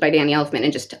composed by Danny Elfman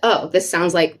and just, oh, this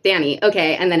sounds like Danny.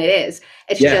 Okay. And then it is.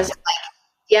 It's just like,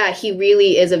 yeah, he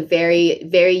really is a very,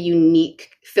 very unique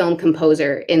film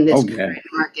composer in this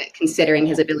market, considering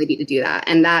his ability to do that.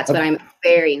 And that's what I'm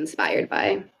very inspired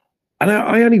by. And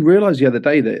I only realized the other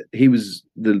day that he was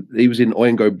in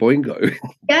Oingo Boingo.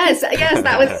 Yes,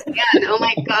 that was, oh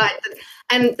my God.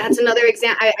 And that's another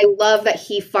example. I love that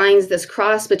he finds this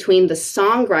cross between the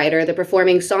songwriter, the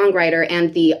performing songwriter,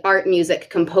 and the art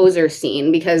music composer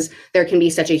scene, because there can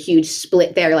be such a huge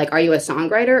split there. Like, are you a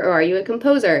songwriter or are you a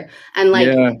composer? And like,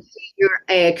 you're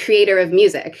a creator of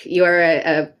music. You're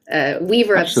a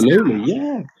weaver of sound. Absolutely,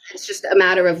 yeah. It's just a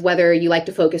matter of whether you like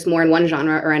to focus more in one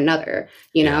genre or another,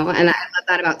 you know? And I love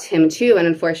that about Tim too. And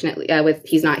unfortunately,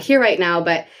 he's not here right now,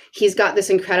 but he's got this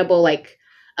incredible, like,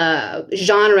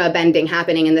 genre bending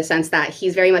happening in the sense that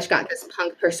he's very much got this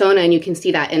punk persona and you can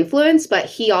see that influence, but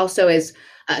he also is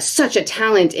such a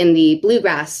talent in the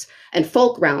bluegrass and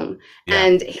folk realm.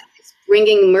 And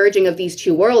merging of these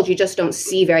two worlds, you just don't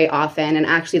see very often. And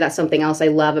actually, that's something else I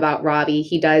love about Robbie.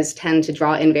 He does tend to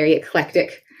draw in very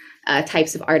eclectic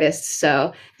types of artists.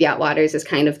 So the Outwaters has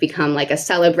kind of become like a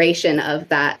celebration of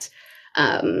that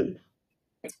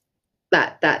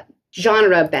that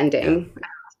genre bending.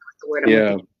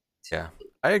 Yeah,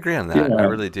 I agree on that. I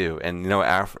really do. And you know,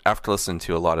 after listening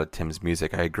to a lot of Tim's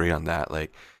music, I agree on that.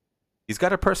 Like, he's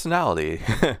got a personality,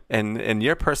 and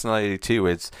your personality too.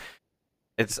 It's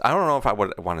I don't know if I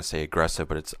would want to say aggressive,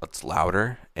 but it's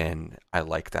louder, and I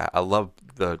like that. I love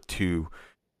the two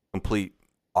complete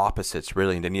opposites,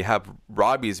 really. And then you have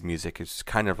Robbie's music is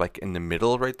kind of like in the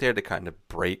middle right there to kind of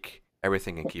break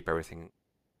everything and keep everything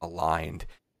aligned.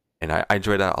 And I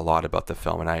enjoy that a lot about the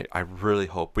film. And I really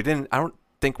hope I don't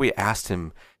think we asked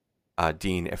him,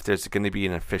 Dean, if there's going to be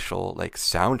an official like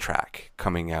soundtrack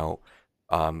coming out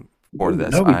for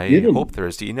this. No, I hope there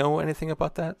is. Do you know anything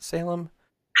about that, Salem?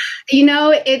 You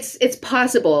know, it's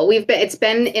possible. It's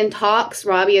been in talks.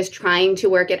 Robbie is trying to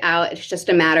work it out. It's just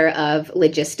a matter of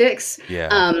logistics. Yeah.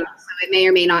 So it may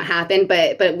or may not happen,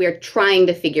 but we're trying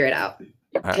to figure it out.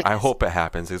 I hope it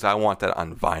happens because I want that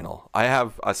on vinyl. I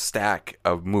have a stack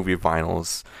of movie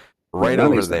vinyls right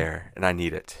over there, and I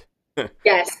need it.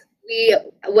 Yes,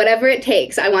 whatever it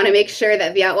takes. I want to make sure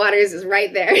that the Outwaters is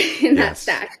right there in that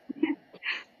stack.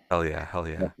 Hell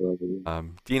yeah.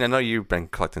 Dean, I know you've been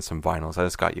collecting some vinyls. I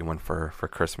just got you one for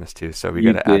Christmas too, so we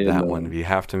got to add that one. We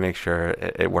have to make sure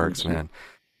it works, man.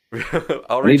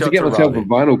 I need to get myself a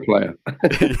vinyl player. I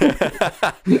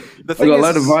got a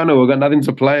load of vinyl. I've got nothing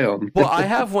to play on. Well, I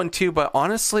have one too, but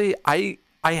honestly, I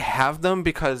have them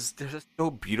because they're just so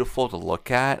beautiful to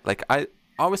look at. Like, I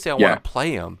want to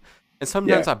play them, and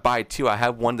sometimes I buy two. I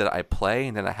have one that I play,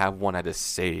 and then I have one I just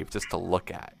save just to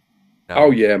look at.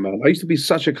 Oh yeah, man! I used to be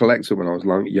such a collector when I was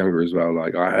younger as well.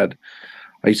 Like, I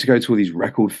used to go to all these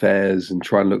record fairs and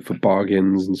try and look for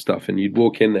bargains and stuff. And you'd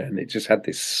walk in there, and it just had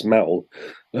this smell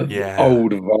of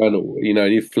old vinyl. You know,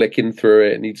 and you're flicking through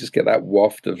it, and you just get that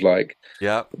waft of like,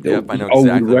 I know old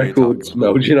exactly record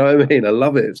smell. Do you know what I mean? I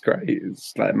love it. It's great.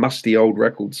 It's like a musty old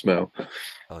record smell.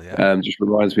 Oh yeah. Just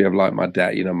reminds me of like my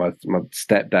dad. You know, my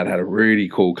stepdad had a really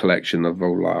cool collection of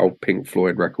old Pink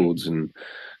Floyd records and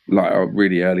like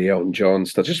really early Elton John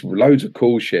stuff, just loads of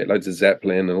cool shit, loads of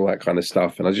Zeppelin and all that kind of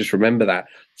stuff. And I just remember that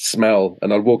smell,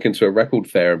 and I'd walk into a record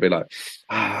fair and be like,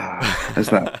 there's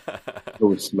that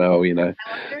cool smell, you know.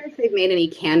 I wonder if they've made any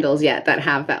candles yet that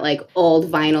have that like old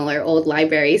vinyl or old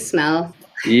library smell.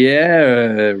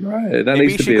 Yeah, right. That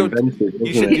needs to be invented.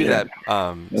 You should do that,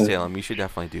 Salem. You should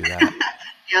definitely do that.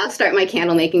 Yeah, I'll start my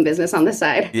candle making business on the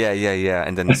side. Yeah.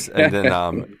 And then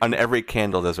on every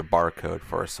candle there's a barcode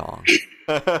for a song.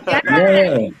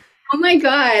 Yeah. Oh my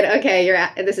God. Okay,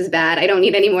 this is bad. I don't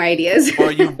need any more ideas. Or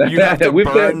you have to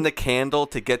burn the candle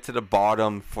to get to the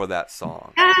bottom for that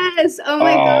song. Yes. Oh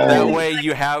my God. That way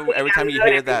you have, every time you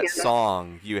hear that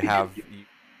song, you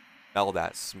smell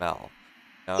that smell.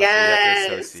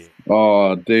 Yes.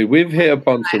 Oh, dude, we've hit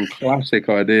upon some classic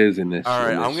ideas in this. All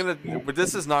right, but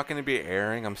this is not going to be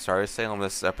airing. I'm sorry, Salem.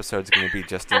 This episode's going to be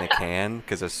just in a can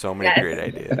because there's so many great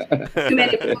ideas. Too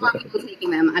many people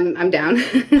taking them. I'm down.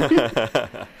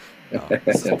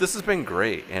 This has been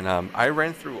great, and I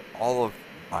ran through all of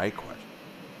my questions.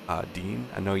 Dean,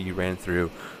 I know you ran through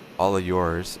all of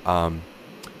yours.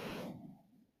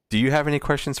 Do you have any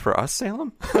questions for us,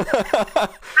 Salem?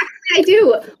 I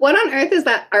do. What on earth is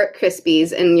that Art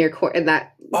Krispies in your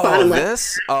that bottom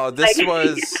left. This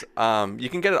was you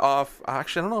can get it off.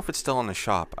 Actually, I don't know if it's still in the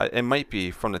shop. It might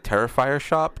be from the Terrifier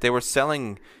shop. They were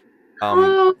selling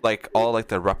like all like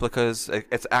the replicas.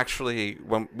 It's actually,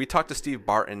 when we talked to Steve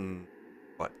Barton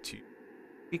 2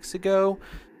 weeks ago,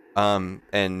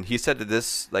 and he said that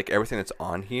this, like, everything that's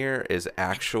on here is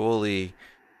actually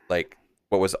like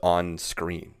what was on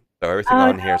screen. So everything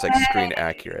on here is like screen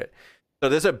accurate. So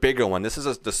there's a bigger one. This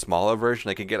is the smaller version.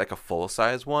 I can get like a full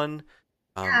size one.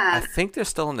 I think they're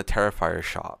still in the Terrifier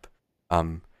shop.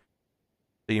 So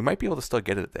you might be able to still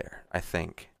get it there, I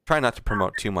think. Try not to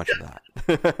promote too much of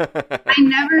that. I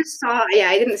never saw. Yeah,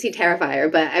 I didn't see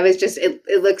Terrifier, but I was just.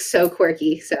 It looks so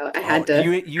quirky, so I had to.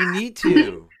 You need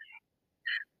to.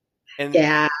 And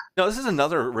yeah. No, this is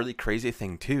another really crazy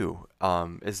thing too.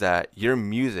 Is that your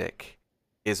music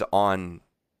is on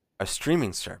a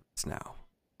streaming service now?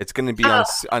 It's going to be on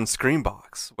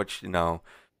Screenbox, which,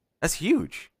 that's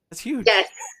huge. That's huge.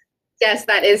 Yes,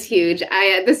 that is huge.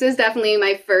 This is definitely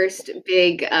my first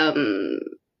big, I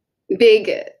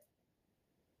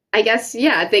guess,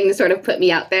 thing to sort of put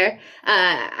me out there.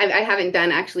 I haven't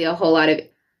done actually a whole lot of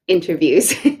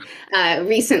interviews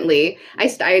recently.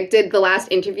 I did the last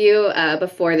interview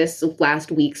before this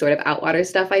last week sort of Outwaters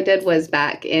stuff I did was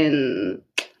back in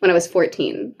when I was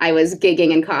 14. I was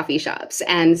gigging in coffee shops,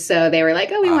 and so they were like,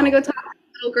 "Oh, we want to go talk to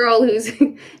a little girl who's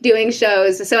doing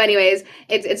shows." So anyways,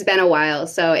 it's been a while,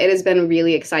 so it has been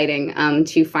really exciting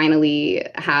to finally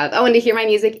have and to hear my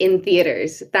music in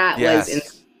theaters. That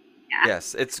was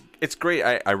Yes, it's great.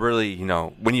 I really,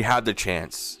 when you have the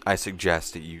chance, I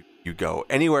suggest that you go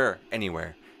anywhere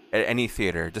at any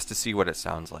theater just to see what it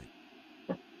sounds like.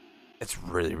 It's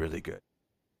really, really good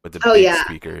with the big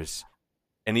speakers,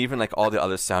 and even like all the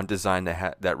other sound design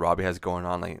that Robbie has going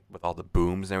on, like with all the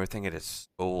booms and everything. It is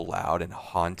so loud and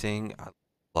haunting. I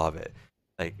love it.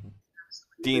 Like,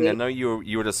 Dean, I know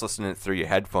you were just listening through your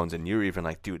headphones, and you were even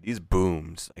like, "Dude, these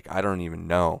booms! Like, I don't even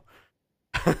know."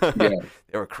 They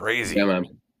were crazy. Yeah, man.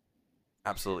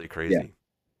 Absolutely crazy. Yeah.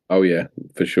 Oh yeah,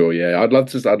 for sure. Yeah, I'd love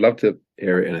to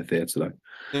hear it in a theater though.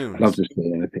 I'd love to see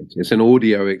it in a theater. It's an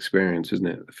audio experience, isn't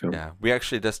it? The film. Yeah, we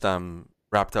actually just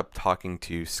wrapped up talking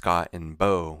to Scott and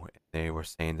Bo. They were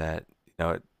saying that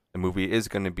the movie is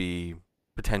going to be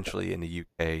potentially in the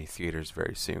UK theaters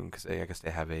very soon, because I guess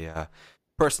they have a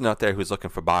person out there who's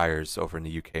looking for buyers over in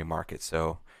the UK market.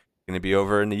 So going to be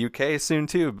over in the UK soon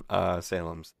too.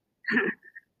 Salem's.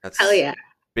 That's hell yeah.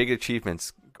 Big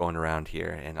achievements going around here,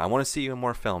 and I want to see you in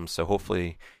more films. So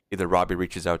hopefully, either Robbie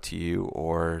reaches out to you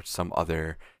or some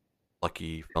other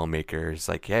lucky filmmakers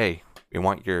like, "Hey, we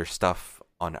want your stuff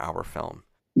on our film."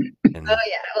 And,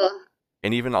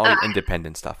 and even all the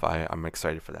independent stuff. I'm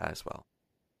excited for that as well.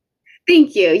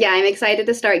 Thank you. Yeah, I'm excited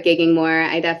to start gigging more.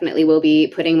 I definitely will be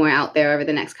putting more out there over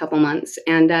the next couple months.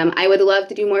 And I would love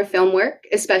to do more film work,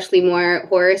 especially more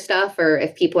horror stuff, or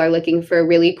if people are looking for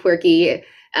really quirky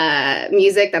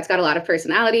music that's got a lot of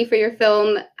personality for your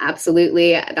film.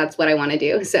 Absolutely. That's what I want to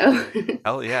do. So.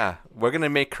 Hell yeah. We're going to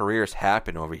make careers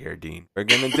happen over here, Dean. We're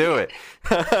going to do it.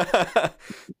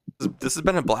 This has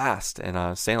been a blast.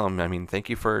 And Salem, I mean, thank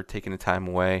you for taking the time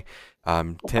away.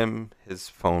 Tim, his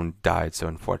phone died, so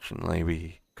unfortunately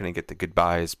we couldn't get the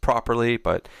goodbyes properly,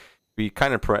 but we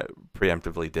kind of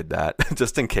preemptively did that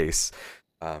just in case.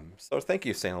 So thank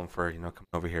you, Salem, for coming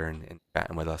over here and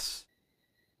chatting with us.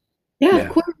 Yeah, of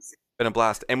course. It's been a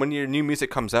blast. And when your new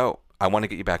music comes out, I want to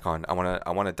get you back on. I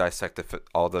want to dissect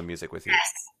all the music with you.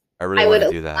 Yes, I really want to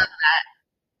do that.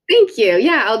 Thank you.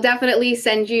 Yeah, I'll definitely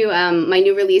send you my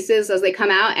new releases as they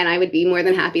come out, and I would be more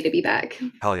than happy to be back.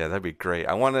 Hell yeah, that'd be great.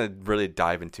 I want to really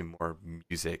dive into more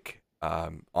music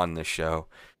on this show.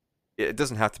 It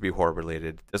doesn't have to be horror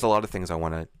related. There's a lot of things I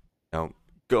want to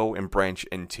go and branch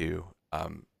into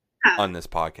on this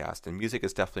podcast, and music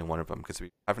is definitely one of them, because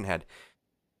we haven't had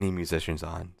any musicians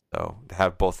on. So to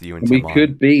have both of you and Tim we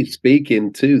could be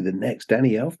speaking to the next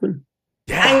Danny Elfman.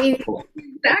 Yeah, I mean,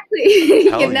 exactly. You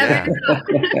can never know.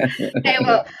 Okay,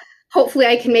 well, hopefully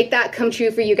I can make that come true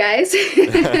for you guys.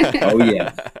 Oh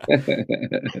yeah,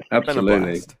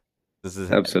 absolutely. This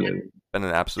is absolutely been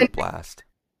an absolute blast.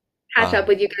 Catch up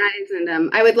with you guys,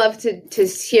 and I would love to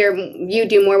hear you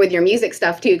do more with your music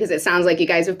stuff too, because it sounds like you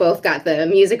guys have both got the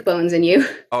music bones in you.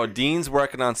 Oh, Dean's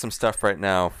working on some stuff right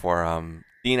now for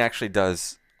Dean actually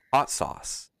does hot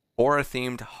sauce, horror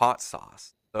themed hot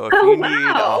sauce. So if you need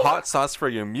a hot sauce for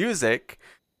your music,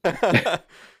 you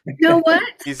know what?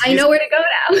 I know where to go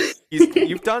now.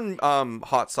 You've done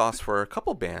hot sauce for a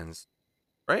couple bands,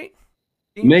 right?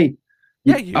 Me?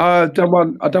 Yeah, you. I've done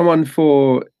one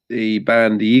for the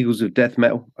band The Eagles of Death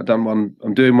Metal. I'm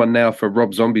doing one now for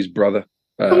Rob Zombie's brother.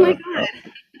 Oh my god!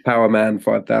 Power Man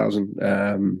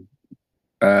 5000.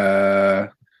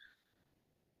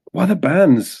 What other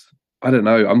bands? I don't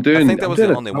know. I think that was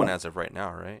the only one as of right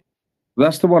now, right?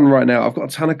 That's the one right now. I've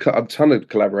got a ton of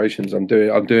collaborations. I'm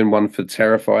doing one for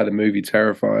Terrifier, the movie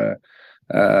Terrifier.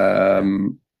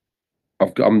 I'm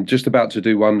just about to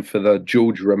do one for the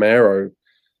George Romero.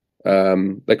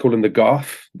 They call him the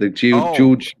Goth, the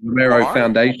George Romero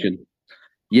Foundation.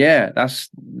 Yeah,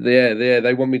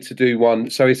 they want me to do one.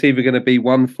 So it's either going to be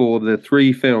one for the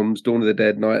 3 films: Dawn of the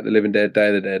Dead, Night of the Living Dead, Day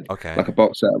of the Dead, like a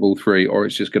box set of all 3, or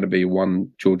it's just going to be one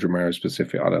George Romero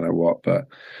specific. I don't know what, but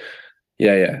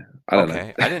yeah, I don't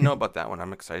know. I didn't know about that one.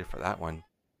 I'm excited for that one.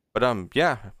 But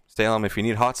yeah, Salem, if you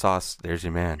need hot sauce, there's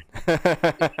your man.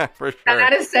 For sure.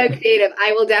 That is so creative.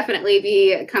 I will definitely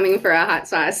be coming for a hot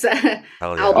sauce.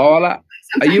 Hell yeah.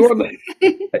 Are you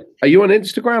on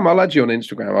Instagram? I'll add you on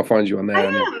Instagram. I'll find you on there. I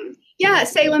am. Yeah,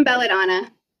 Salem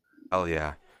Belladonna. Hell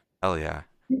yeah. I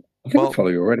think I'll follow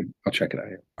you already. I'll check it out.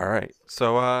 All right.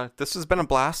 So this has been a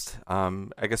blast. I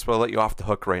guess we'll let you off the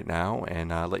hook right now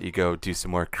and let you go do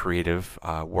some more creative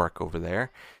work over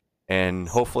there. And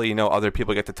hopefully, other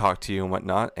people get to talk to you and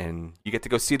whatnot, and you get to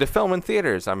go see the film in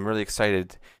theaters. I'm really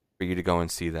excited for you to go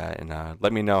and see that, and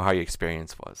let me know how your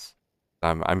experience was.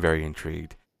 I'm very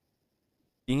intrigued.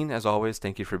 Dean, as always,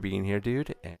 thank you for being here,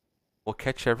 dude. And we'll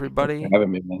catch everybody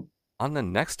having me, man. on the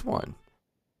next one.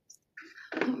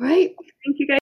 All right.